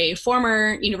where a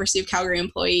former University of Calgary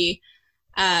employee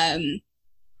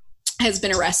has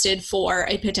been arrested for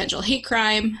a potential hate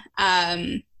crime,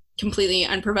 completely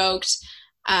unprovoked,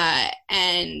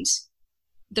 and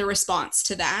the response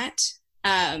to that.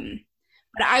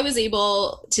 But I was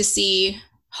able to see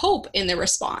hope in the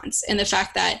response, and the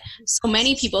fact that so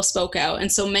many people spoke out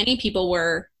and so many people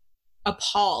were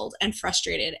appalled and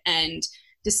frustrated and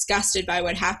disgusted by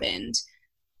what happened.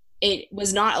 It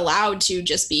was not allowed to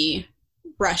just be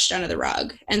brushed under the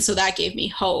rug. And so that gave me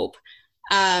hope.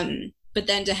 But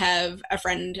then to have a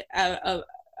friend of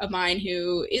mine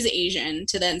who is Asian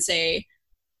to then say,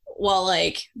 well,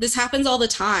 like, this happens all the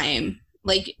time.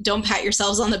 Like, don't pat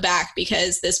yourselves on the back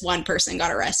because this one person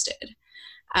got arrested,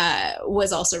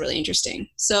 was also really interesting.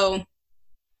 So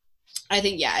I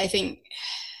think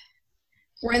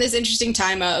we're in this interesting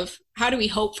time of how do we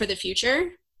hope for the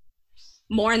future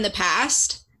more in the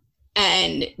past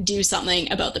and do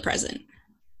something about the present.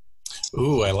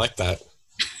 Ooh, I like that.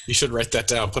 You should write that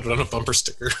down, put it on a bumper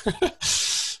sticker.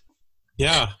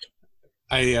 Yeah.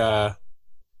 I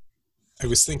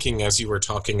was thinking as you were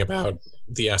talking about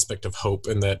the aspect of hope,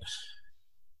 and that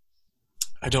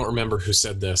I don't remember who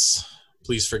said this,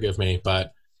 please forgive me,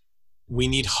 but we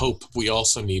need hope. We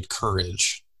also need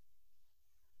courage.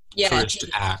 Yeah. Courage to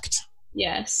act.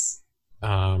 Yes.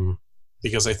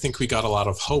 Because I think we got a lot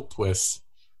of hope with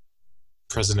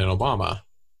President Obama.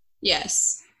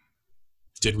 Yes.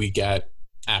 Did we get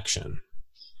action?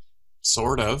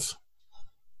 Sort of.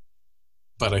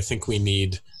 But I think we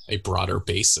need a broader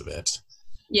base of it.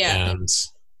 Yeah. And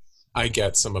I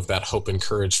get some of that hope and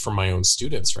courage from my own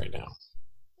students right now.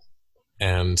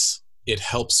 And it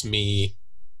helps me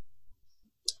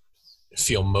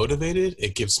feel motivated.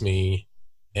 It gives me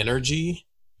energy,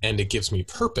 and it gives me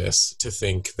purpose to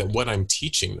think that what I'm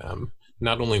teaching them,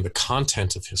 not only the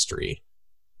content of history,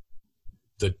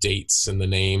 the dates and the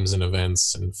names and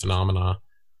events and phenomena,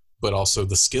 but also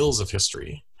the skills of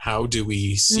history. How do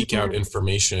we seek out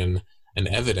information and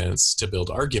evidence to build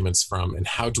arguments from, and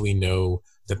how do we know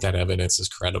that that evidence is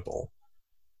credible?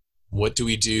 What do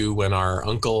we do when our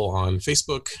uncle on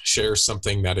Facebook shares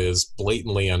something that is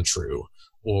blatantly untrue?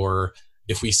 Or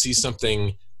if we see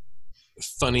something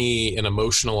funny and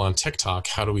emotional on TikTok,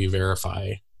 how do we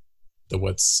verify that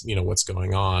what's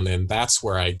going on? And that's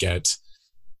where I get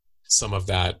some of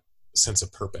that sense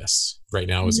of purpose right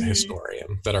now as a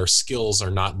historian, that our skills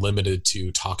are not limited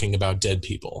to talking about dead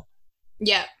people.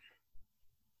 Yeah.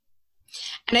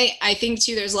 And I think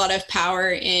too, there's a lot of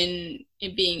power in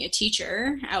being a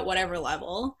teacher at whatever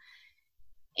level,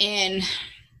 and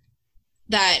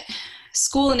that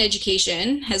school and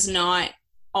education has not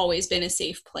always been a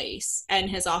safe place and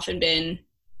has often been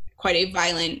quite a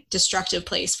violent, destructive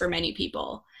place for many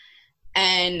people.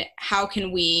 And how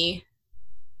can we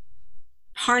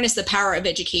harness the power of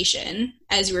education,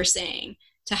 as you were saying,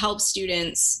 to help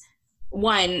students,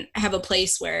 one, have a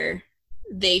place where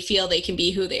they feel they can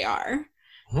be who they are,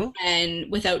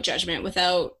 and without judgment,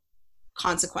 without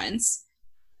consequence,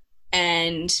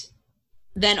 and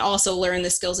then also learn the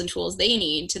skills and tools they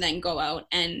need to then go out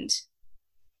and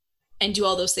do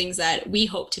all those things that we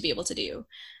hope to be able to do.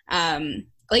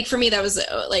 Like for me, that was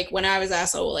like when I was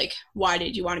asked, like, why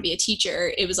did you want to be a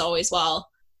teacher? It was always, well,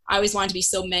 I always wanted to be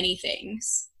so many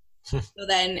things. So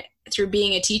then through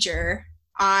being a teacher,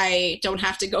 I don't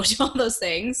have to go do all those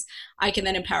things. I can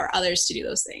then empower others to do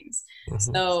those things.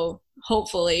 So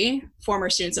hopefully former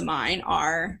students of mine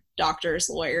are doctors,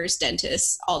 lawyers,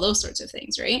 dentists, all those sorts of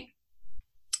things, right?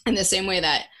 In the same way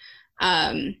that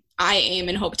I aim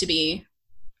and hope to be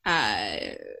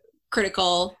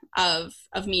critical of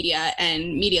media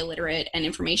and media literate and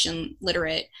information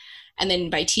literate. And then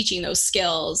by teaching those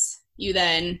skills, you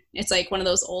then, it's like one of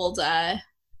those old,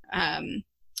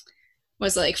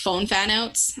 was it like phone fan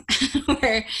outs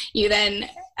where you then,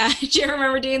 do you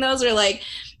remember doing those? Where like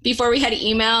before we had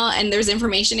email and there's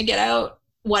information to get out,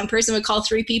 one person would call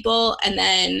 3 people, and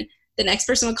then The next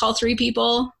person would call 3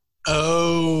 people.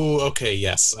 Oh, okay.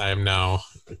 Yes, I am now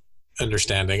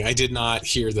understanding. I did not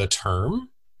hear the term.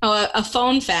 Oh, a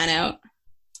phone fan out.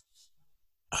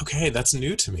 Okay, that's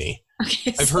new to me.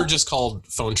 Okay, I've heard just called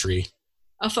phone tree.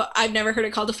 I've never heard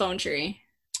it called a phone tree.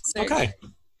 So, okay.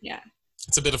 Yeah.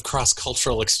 It's a bit of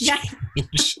cross-cultural exchange. Yeah.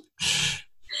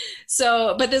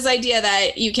 So, but this idea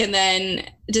that you can then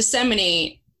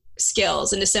disseminate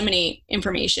skills and disseminate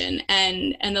information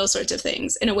and those sorts of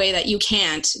things in a way that you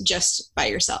can't just by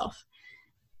yourself.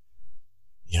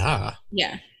 Yeah.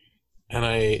 Yeah. And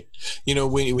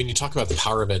when you talk about the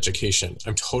power of education,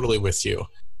 I'm totally with you.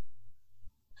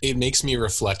 It makes me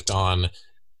reflect on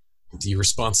the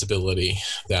responsibility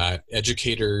that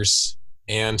educators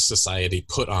and society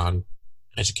put on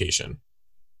education.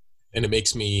 And it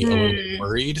makes me a little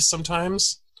worried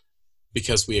sometimes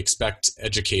because we expect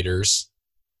educators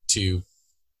to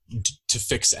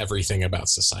fix everything about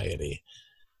society.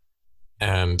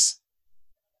 And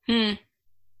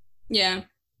yeah,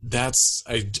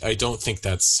 I don't think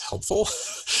that's helpful.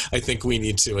 I think we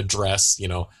need to address,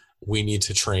 we need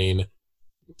to train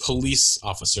police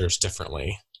officers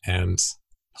differently and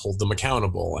hold them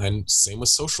accountable. And same with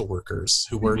social workers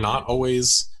who were not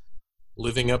always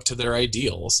living up to their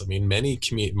ideals. I mean, many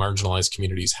marginalized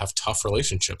communities have tough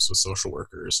relationships with social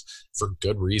workers for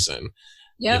good reason.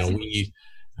 Yeah. I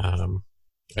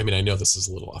know this is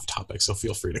a little off topic, so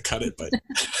feel free to cut it, but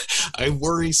I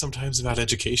worry sometimes about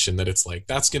education that it's like,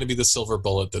 that's going to be the silver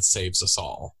bullet that saves us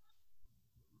all.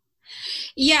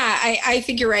 Yeah, I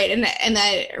think you're right. And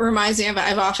that reminds me of,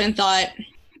 I've often thought,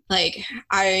 like,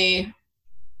 I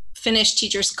finished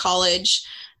teachers college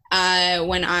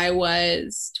when I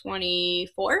was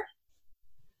 24.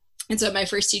 And so my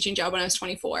first teaching job when I was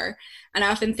 24. And I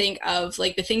often think of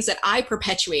like the things that I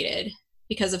perpetuated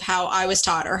because of how I was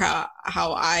taught or how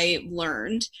I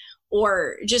learned,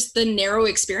 or just the narrow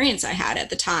experience I had at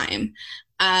the time.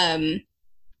 And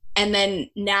then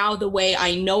now the way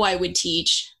I know I would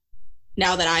teach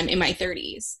now that I'm in my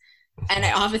 30s. And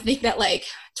I often think that like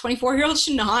 24-year-olds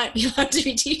should not be allowed to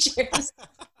be teachers.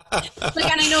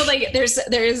 Like, and I know like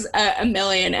there's a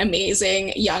million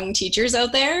amazing young teachers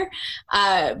out there.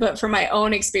 But from my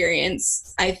own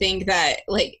experience, I think that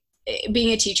like being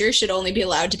a teacher should only be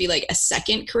allowed to be like a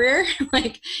second career.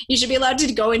 Like you should be allowed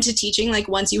to go into teaching like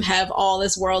once you have all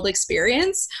this world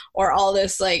experience or all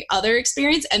this like other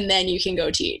experience, and then you can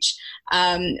go teach.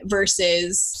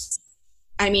 Versus,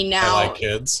 I mean, now I like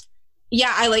kids.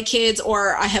 Yeah, I like kids,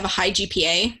 or I have a high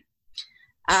GPA.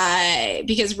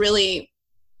 Because really,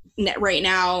 right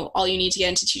now, all you need to get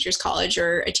into teachers college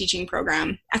or a teaching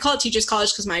program. I call it teachers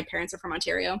college because my parents are from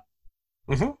Ontario.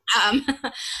 Mm-hmm.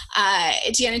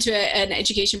 To get into an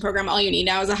education program, all you need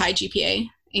now is a high GPA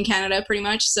in Canada, pretty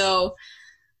much. So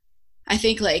I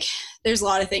think like there's a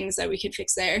lot of things that we could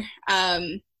fix there.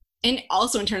 And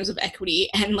also in terms of equity,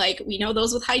 and like we know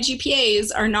those with high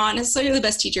GPAs are not necessarily the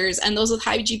best teachers, and those with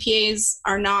high GPAs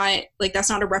are not like,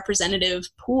 that's not a representative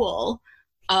pool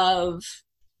of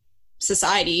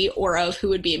society or of who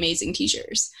would be amazing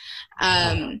teachers.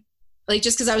 Like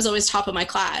just because I was always top of my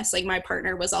class, like my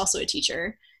partner was also a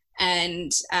teacher,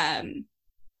 and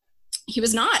he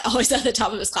was not always at the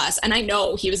top of his class, and I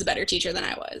know he was a better teacher than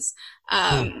I was.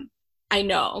 I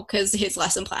know, because his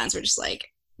lesson plans were just like,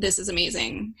 this is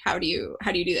amazing. How do you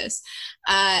do this?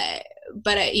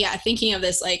 But yeah, thinking of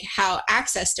this, like how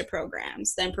access to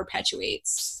programs then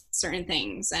perpetuates certain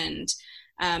things, and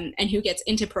who gets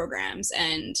into programs,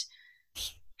 and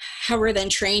how we're then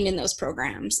trained in those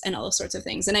programs and all those sorts of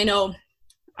things. And I know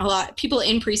a lot of people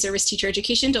in pre-service teacher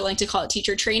education don't like to call it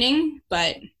teacher training,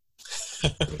 but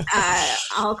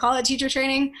I'll call it teacher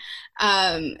training.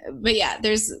 But yeah,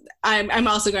 I'm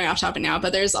also going off topic now,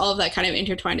 but there's all of that kind of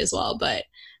intertwined as well. But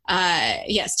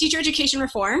yes, teacher education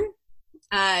reform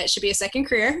should be a second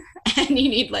career, and you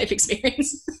need life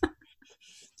experience.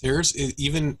 There's,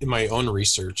 even in my own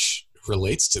research,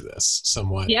 relates to this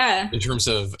somewhat. Yeah. In terms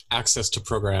of access to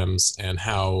programs and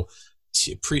how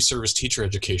pre-service teacher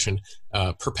education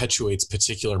perpetuates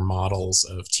particular models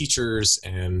of teachers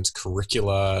and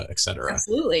curricula, etc.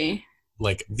 Absolutely.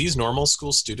 Like these normal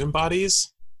school student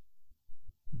bodies,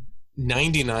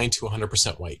 99 to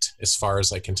 100% white, as far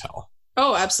as I can tell.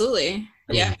 Oh, absolutely.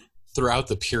 I mean, throughout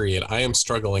the period, I am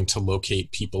struggling to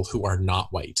locate people who are not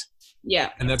white.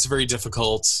 Yeah. And that's very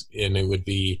difficult, and it would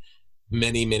be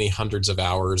many, many hundreds of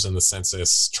hours in the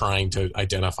census trying to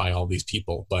identify all these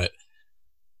people. But,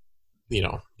 you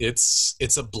know, it's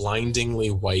a blindingly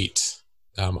white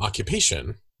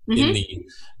occupation in the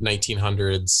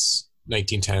 1900s,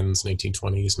 1910s,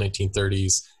 1920s,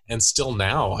 1930s. And still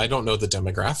now, I don't know the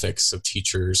demographics of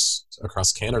teachers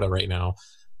across Canada right now,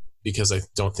 because I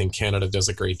don't think Canada does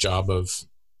a great job of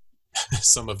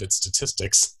some of its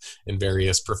statistics in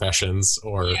various professions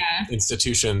or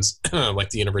institutions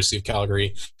like the University of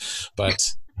Calgary.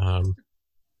 But,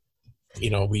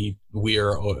 we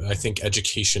are, I think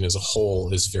education as a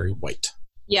whole is very white.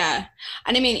 Yeah.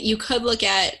 And I mean, you could look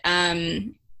at,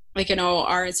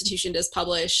 our institution does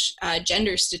publish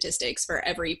gender statistics for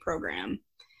every program.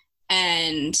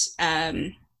 And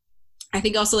I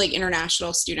think also like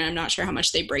international student, I'm not sure how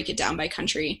much they break it down by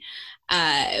country,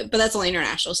 but that's only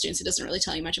international students. It doesn't really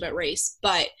tell you much about race.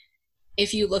 But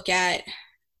if you look at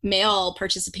male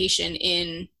participation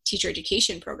in teacher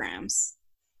education programs,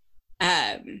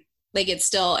 it's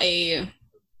still a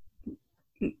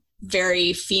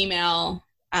very female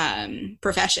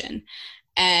profession.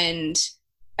 And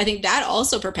I think that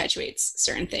also perpetuates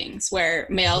certain things where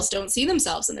males don't see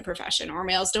themselves in the profession, or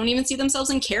males don't even see themselves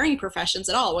in caring professions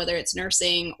at all, whether it's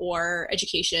nursing or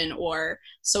education or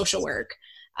social work,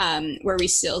 where we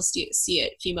still see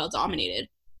it female dominated.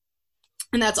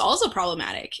 And that's also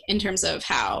problematic in terms of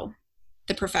how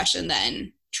the profession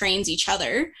then trains each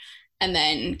other and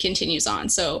then continues on.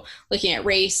 So looking at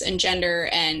race and gender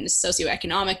and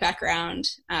socioeconomic background,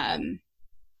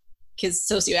 because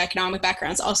socioeconomic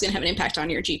background is also going to have an impact on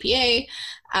your GPA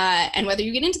and whether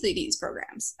you get into these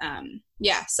programs.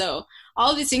 So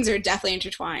all of these things are definitely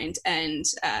intertwined. And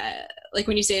like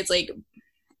when you say it's like,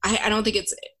 I don't think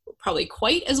it's probably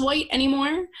quite as white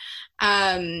anymore,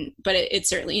 but it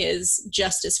certainly is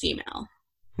just as female.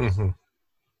 Mm-hmm.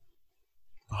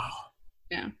 Wow.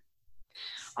 Yeah.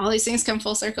 All these things come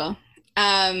full circle.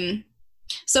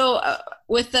 So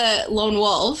with the lone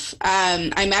wolf,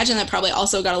 I imagine that probably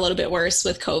also got a little bit worse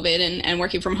with COVID and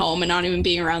working from home and not even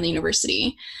being around the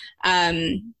university.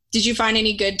 Did you find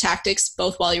any good tactics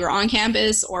both while you were on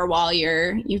campus or while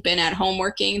you've been at home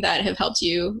working that have helped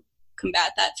you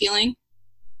combat that feeling?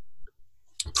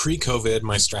 Pre-COVID,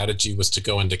 my strategy was to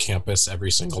go into campus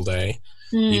every single day,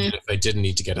 even if I didn't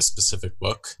need to get a specific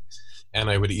book. And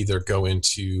I would either go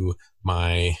into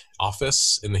my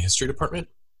office in the history department,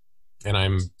 and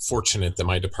I'm fortunate that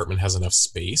my department has enough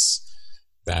space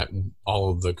that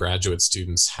all of the graduate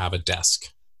students have a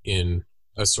desk in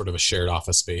a sort of a shared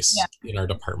office space in our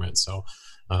department. So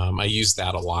I use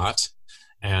that a lot.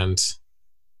 And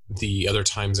the other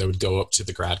times I would go up to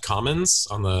the grad commons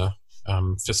on the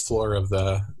 5th floor of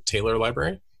the Taylor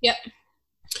Library. Yep.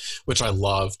 Which I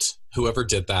loved. Whoever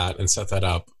did that and set that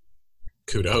up,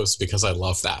 kudos, because I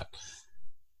love that.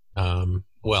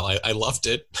 I loved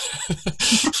it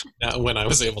when I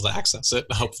was able to access it,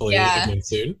 hopefully again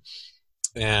soon.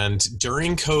 And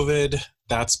during COVID,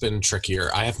 that's been trickier.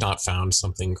 I have not found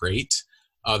something great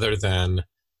other than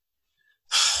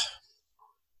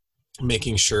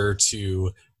making sure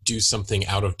to do something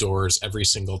out of doors every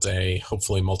single day,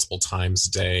 hopefully multiple times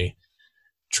a day,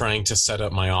 trying to set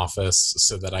up my office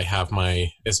so that I have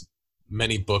as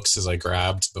many books as I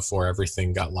grabbed before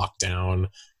everything got locked down.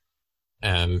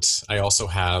 And I also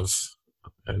have,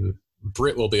 and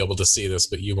Britt will be able to see this,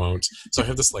 but you won't. So I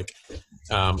have this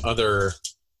other,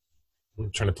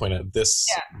 I'm trying to point out this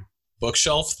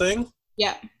bookshelf thing.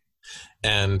 Yeah.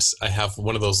 And I have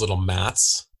one of those little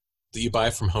mats that you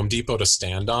buy from Home Depot to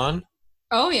stand on.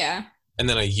 Oh, yeah. And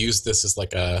then I use this as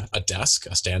like a desk,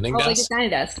 a standing desk. Like a standing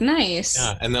desk. Nice.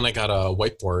 Yeah. And then I got a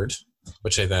whiteboard,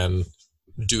 which I then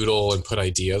doodle and put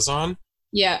ideas on.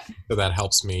 Yeah. So that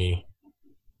helps me,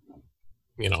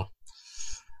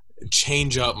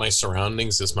 change up my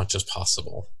surroundings as much as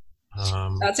possible.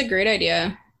 That's a great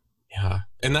idea. Yeah.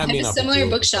 And that I have a similar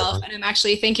bookshelf, and I'm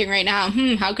actually thinking right now,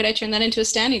 how could I turn that into a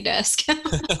standing desk?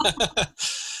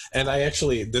 And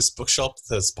this bookshelf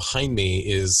that's behind me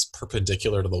is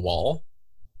perpendicular to the wall.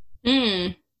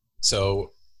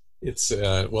 So it's,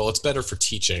 it's better for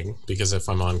teaching, because if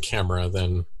I'm on camera,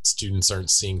 then students aren't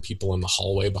seeing people in the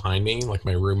hallway behind me, like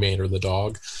my roommate or the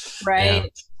dog.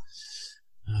 Right.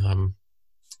 And,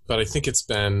 but I think it's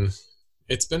been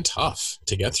tough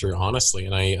to get through, honestly.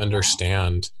 And I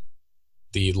understand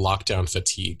the lockdown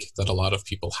fatigue that a lot of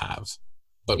people have,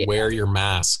 but wear your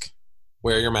mask.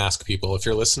 Wear your mask, people. If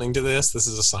you're listening to this is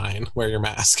a sign. Wear your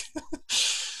mask.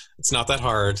 It's not that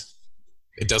hard.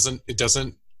 It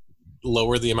doesn't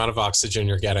lower the amount of oxygen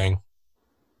you're getting.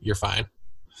 You're fine.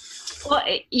 Well,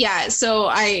 yeah, so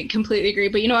I completely agree.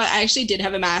 But you know what? I actually did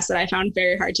have a mask that I found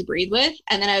very hard to breathe with.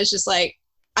 And then I was just like,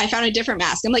 I found a different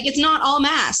mask. I'm like, it's not all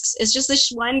masks. It's just this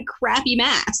one crappy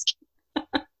mask.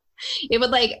 It would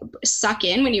suck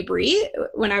in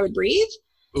when I would breathe.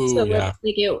 Ooh, so yeah.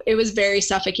 It was very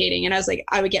suffocating. And I was like,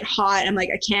 I would get hot. I'm like,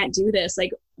 I can't do this.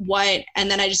 Like, what?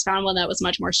 And then I just found one that was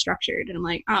much more structured. And I'm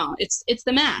like, oh, it's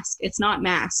the mask. It's not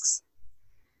masks.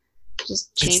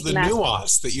 Just change it's the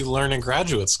nuance that you learn in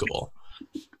graduate school.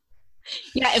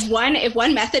 Yeah, if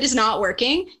one method is not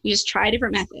working, you just try a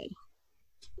different method.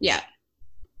 Yeah.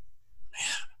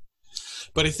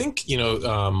 But I think,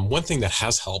 one thing that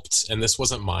has helped, and this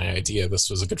wasn't my idea, this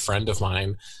was a good friend of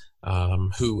mine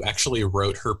who actually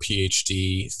wrote her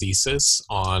PhD thesis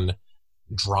on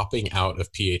dropping out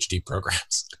of PhD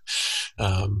programs.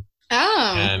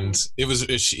 And it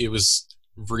was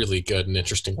really good and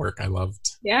interesting work. I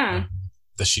loved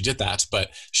that she did that, but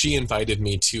she invited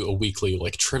me to a weekly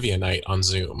trivia night on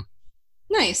Zoom.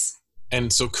 Nice.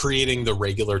 And so creating the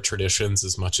regular traditions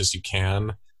as much as you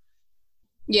can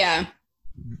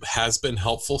has been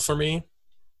helpful for me,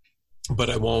 but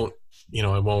I won't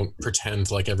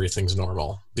pretend like everything's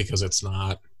normal, because it's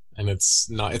not, and it's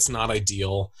not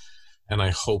ideal. And I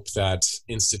hope that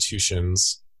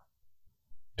institutions,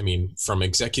 from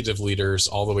executive leaders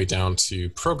all the way down to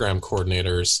program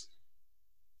coordinators,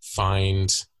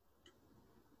 find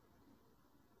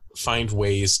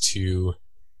ways to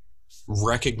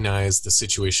recognize the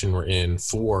situation we're in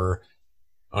for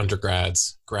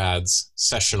undergrads, grads,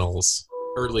 sessionals,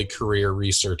 early career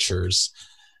researchers,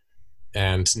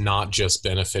 and not just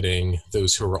benefiting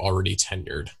those who are already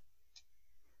tenured.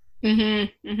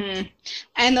 Mm-hmm, mm-hmm.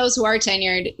 And those who are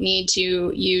tenured need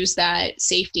to use that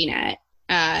safety net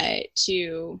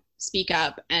to speak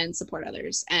up and support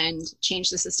others and change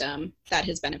the system that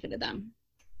has benefited them.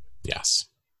 Yes.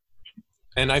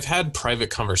 And I've had private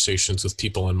conversations with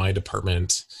people in my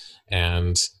department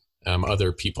and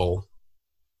other people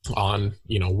on,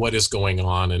 what is going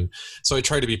on. And so I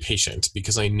try to be patient,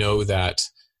 because I know that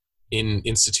in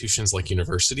institutions like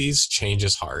universities, change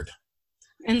is hard.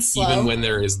 And slow. Even when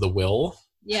there is the will,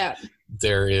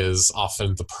 there is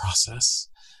often the process.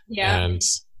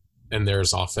 And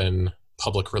there's often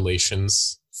public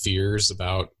relations fears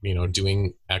about,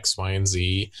 doing X, Y, and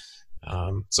Z.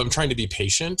 So I'm trying to be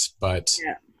patient, but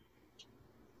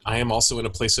I am also in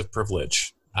a place of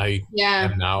privilege. I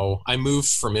moved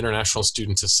from international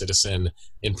student to citizen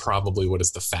in probably what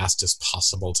is the fastest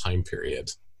possible time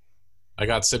period. I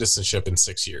got citizenship in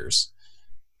 6 years,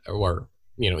 or,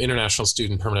 international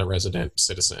student, permanent resident,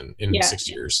 citizen in 6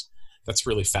 years. That's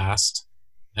really fast.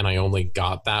 And I only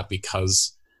got that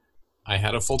because I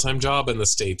had a full-time job in the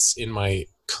States in my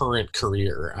current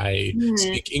career. I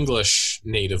speak English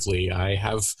natively. I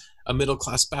have a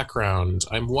middle-class background.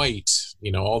 I'm white,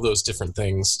 all those different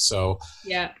things. So,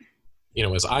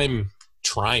 as I'm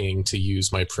trying to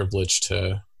use my privilege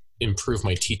to improve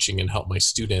my teaching and help my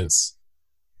students,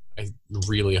 I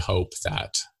really hope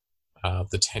that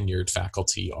the tenured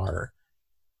faculty are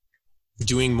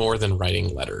doing more than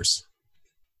writing letters.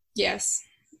 Yes.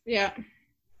 Yeah.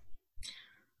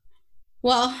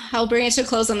 Well, I'll bring it to a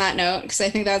close on that note, because I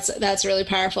think that's really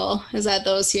powerful, is that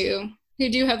those who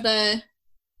do have the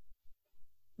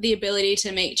ability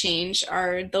to make change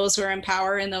are those who are in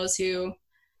power, and those who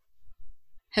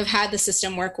have had the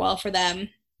system work well for them.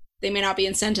 They may not be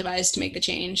incentivized to make the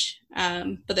change,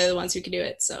 but they're the ones who can do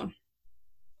it. So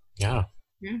yeah.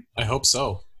 I hope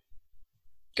so.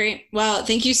 Great. Well,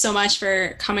 thank you so much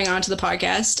for coming on to the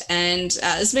podcast. And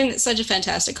it's been such a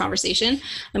fantastic conversation.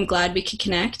 I'm glad we could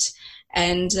connect.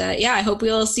 And I hope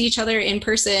we'll see each other in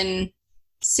person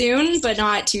soon, but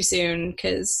not too soon,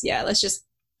 because let's just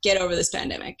get over this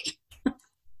pandemic.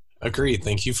 Agreed.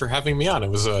 Thank you for having me on.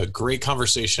 It was a great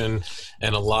conversation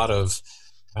and a lot of,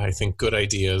 I think, good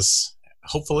ideas.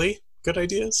 Hopefully good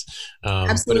ideas.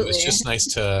 Absolutely. But it was just nice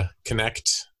to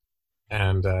connect,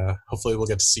 and hopefully we'll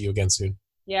get to see you again soon.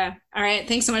 Yeah. All right.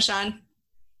 Thanks so much, Sean.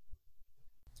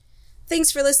 Thanks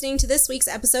for listening to this week's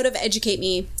episode of Educate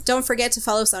Me. Don't forget to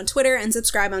follow us on Twitter and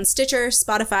subscribe on Stitcher,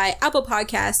 Spotify, Apple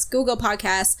Podcasts, Google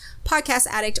Podcasts, Podcast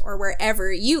Addict, or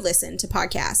wherever you listen to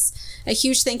podcasts. A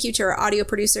huge thank you to our audio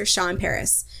producer, Sean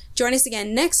Paris. Join us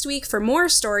again next week for more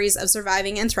stories of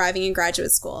surviving and thriving in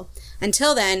graduate school.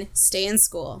 Until then, stay in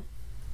school.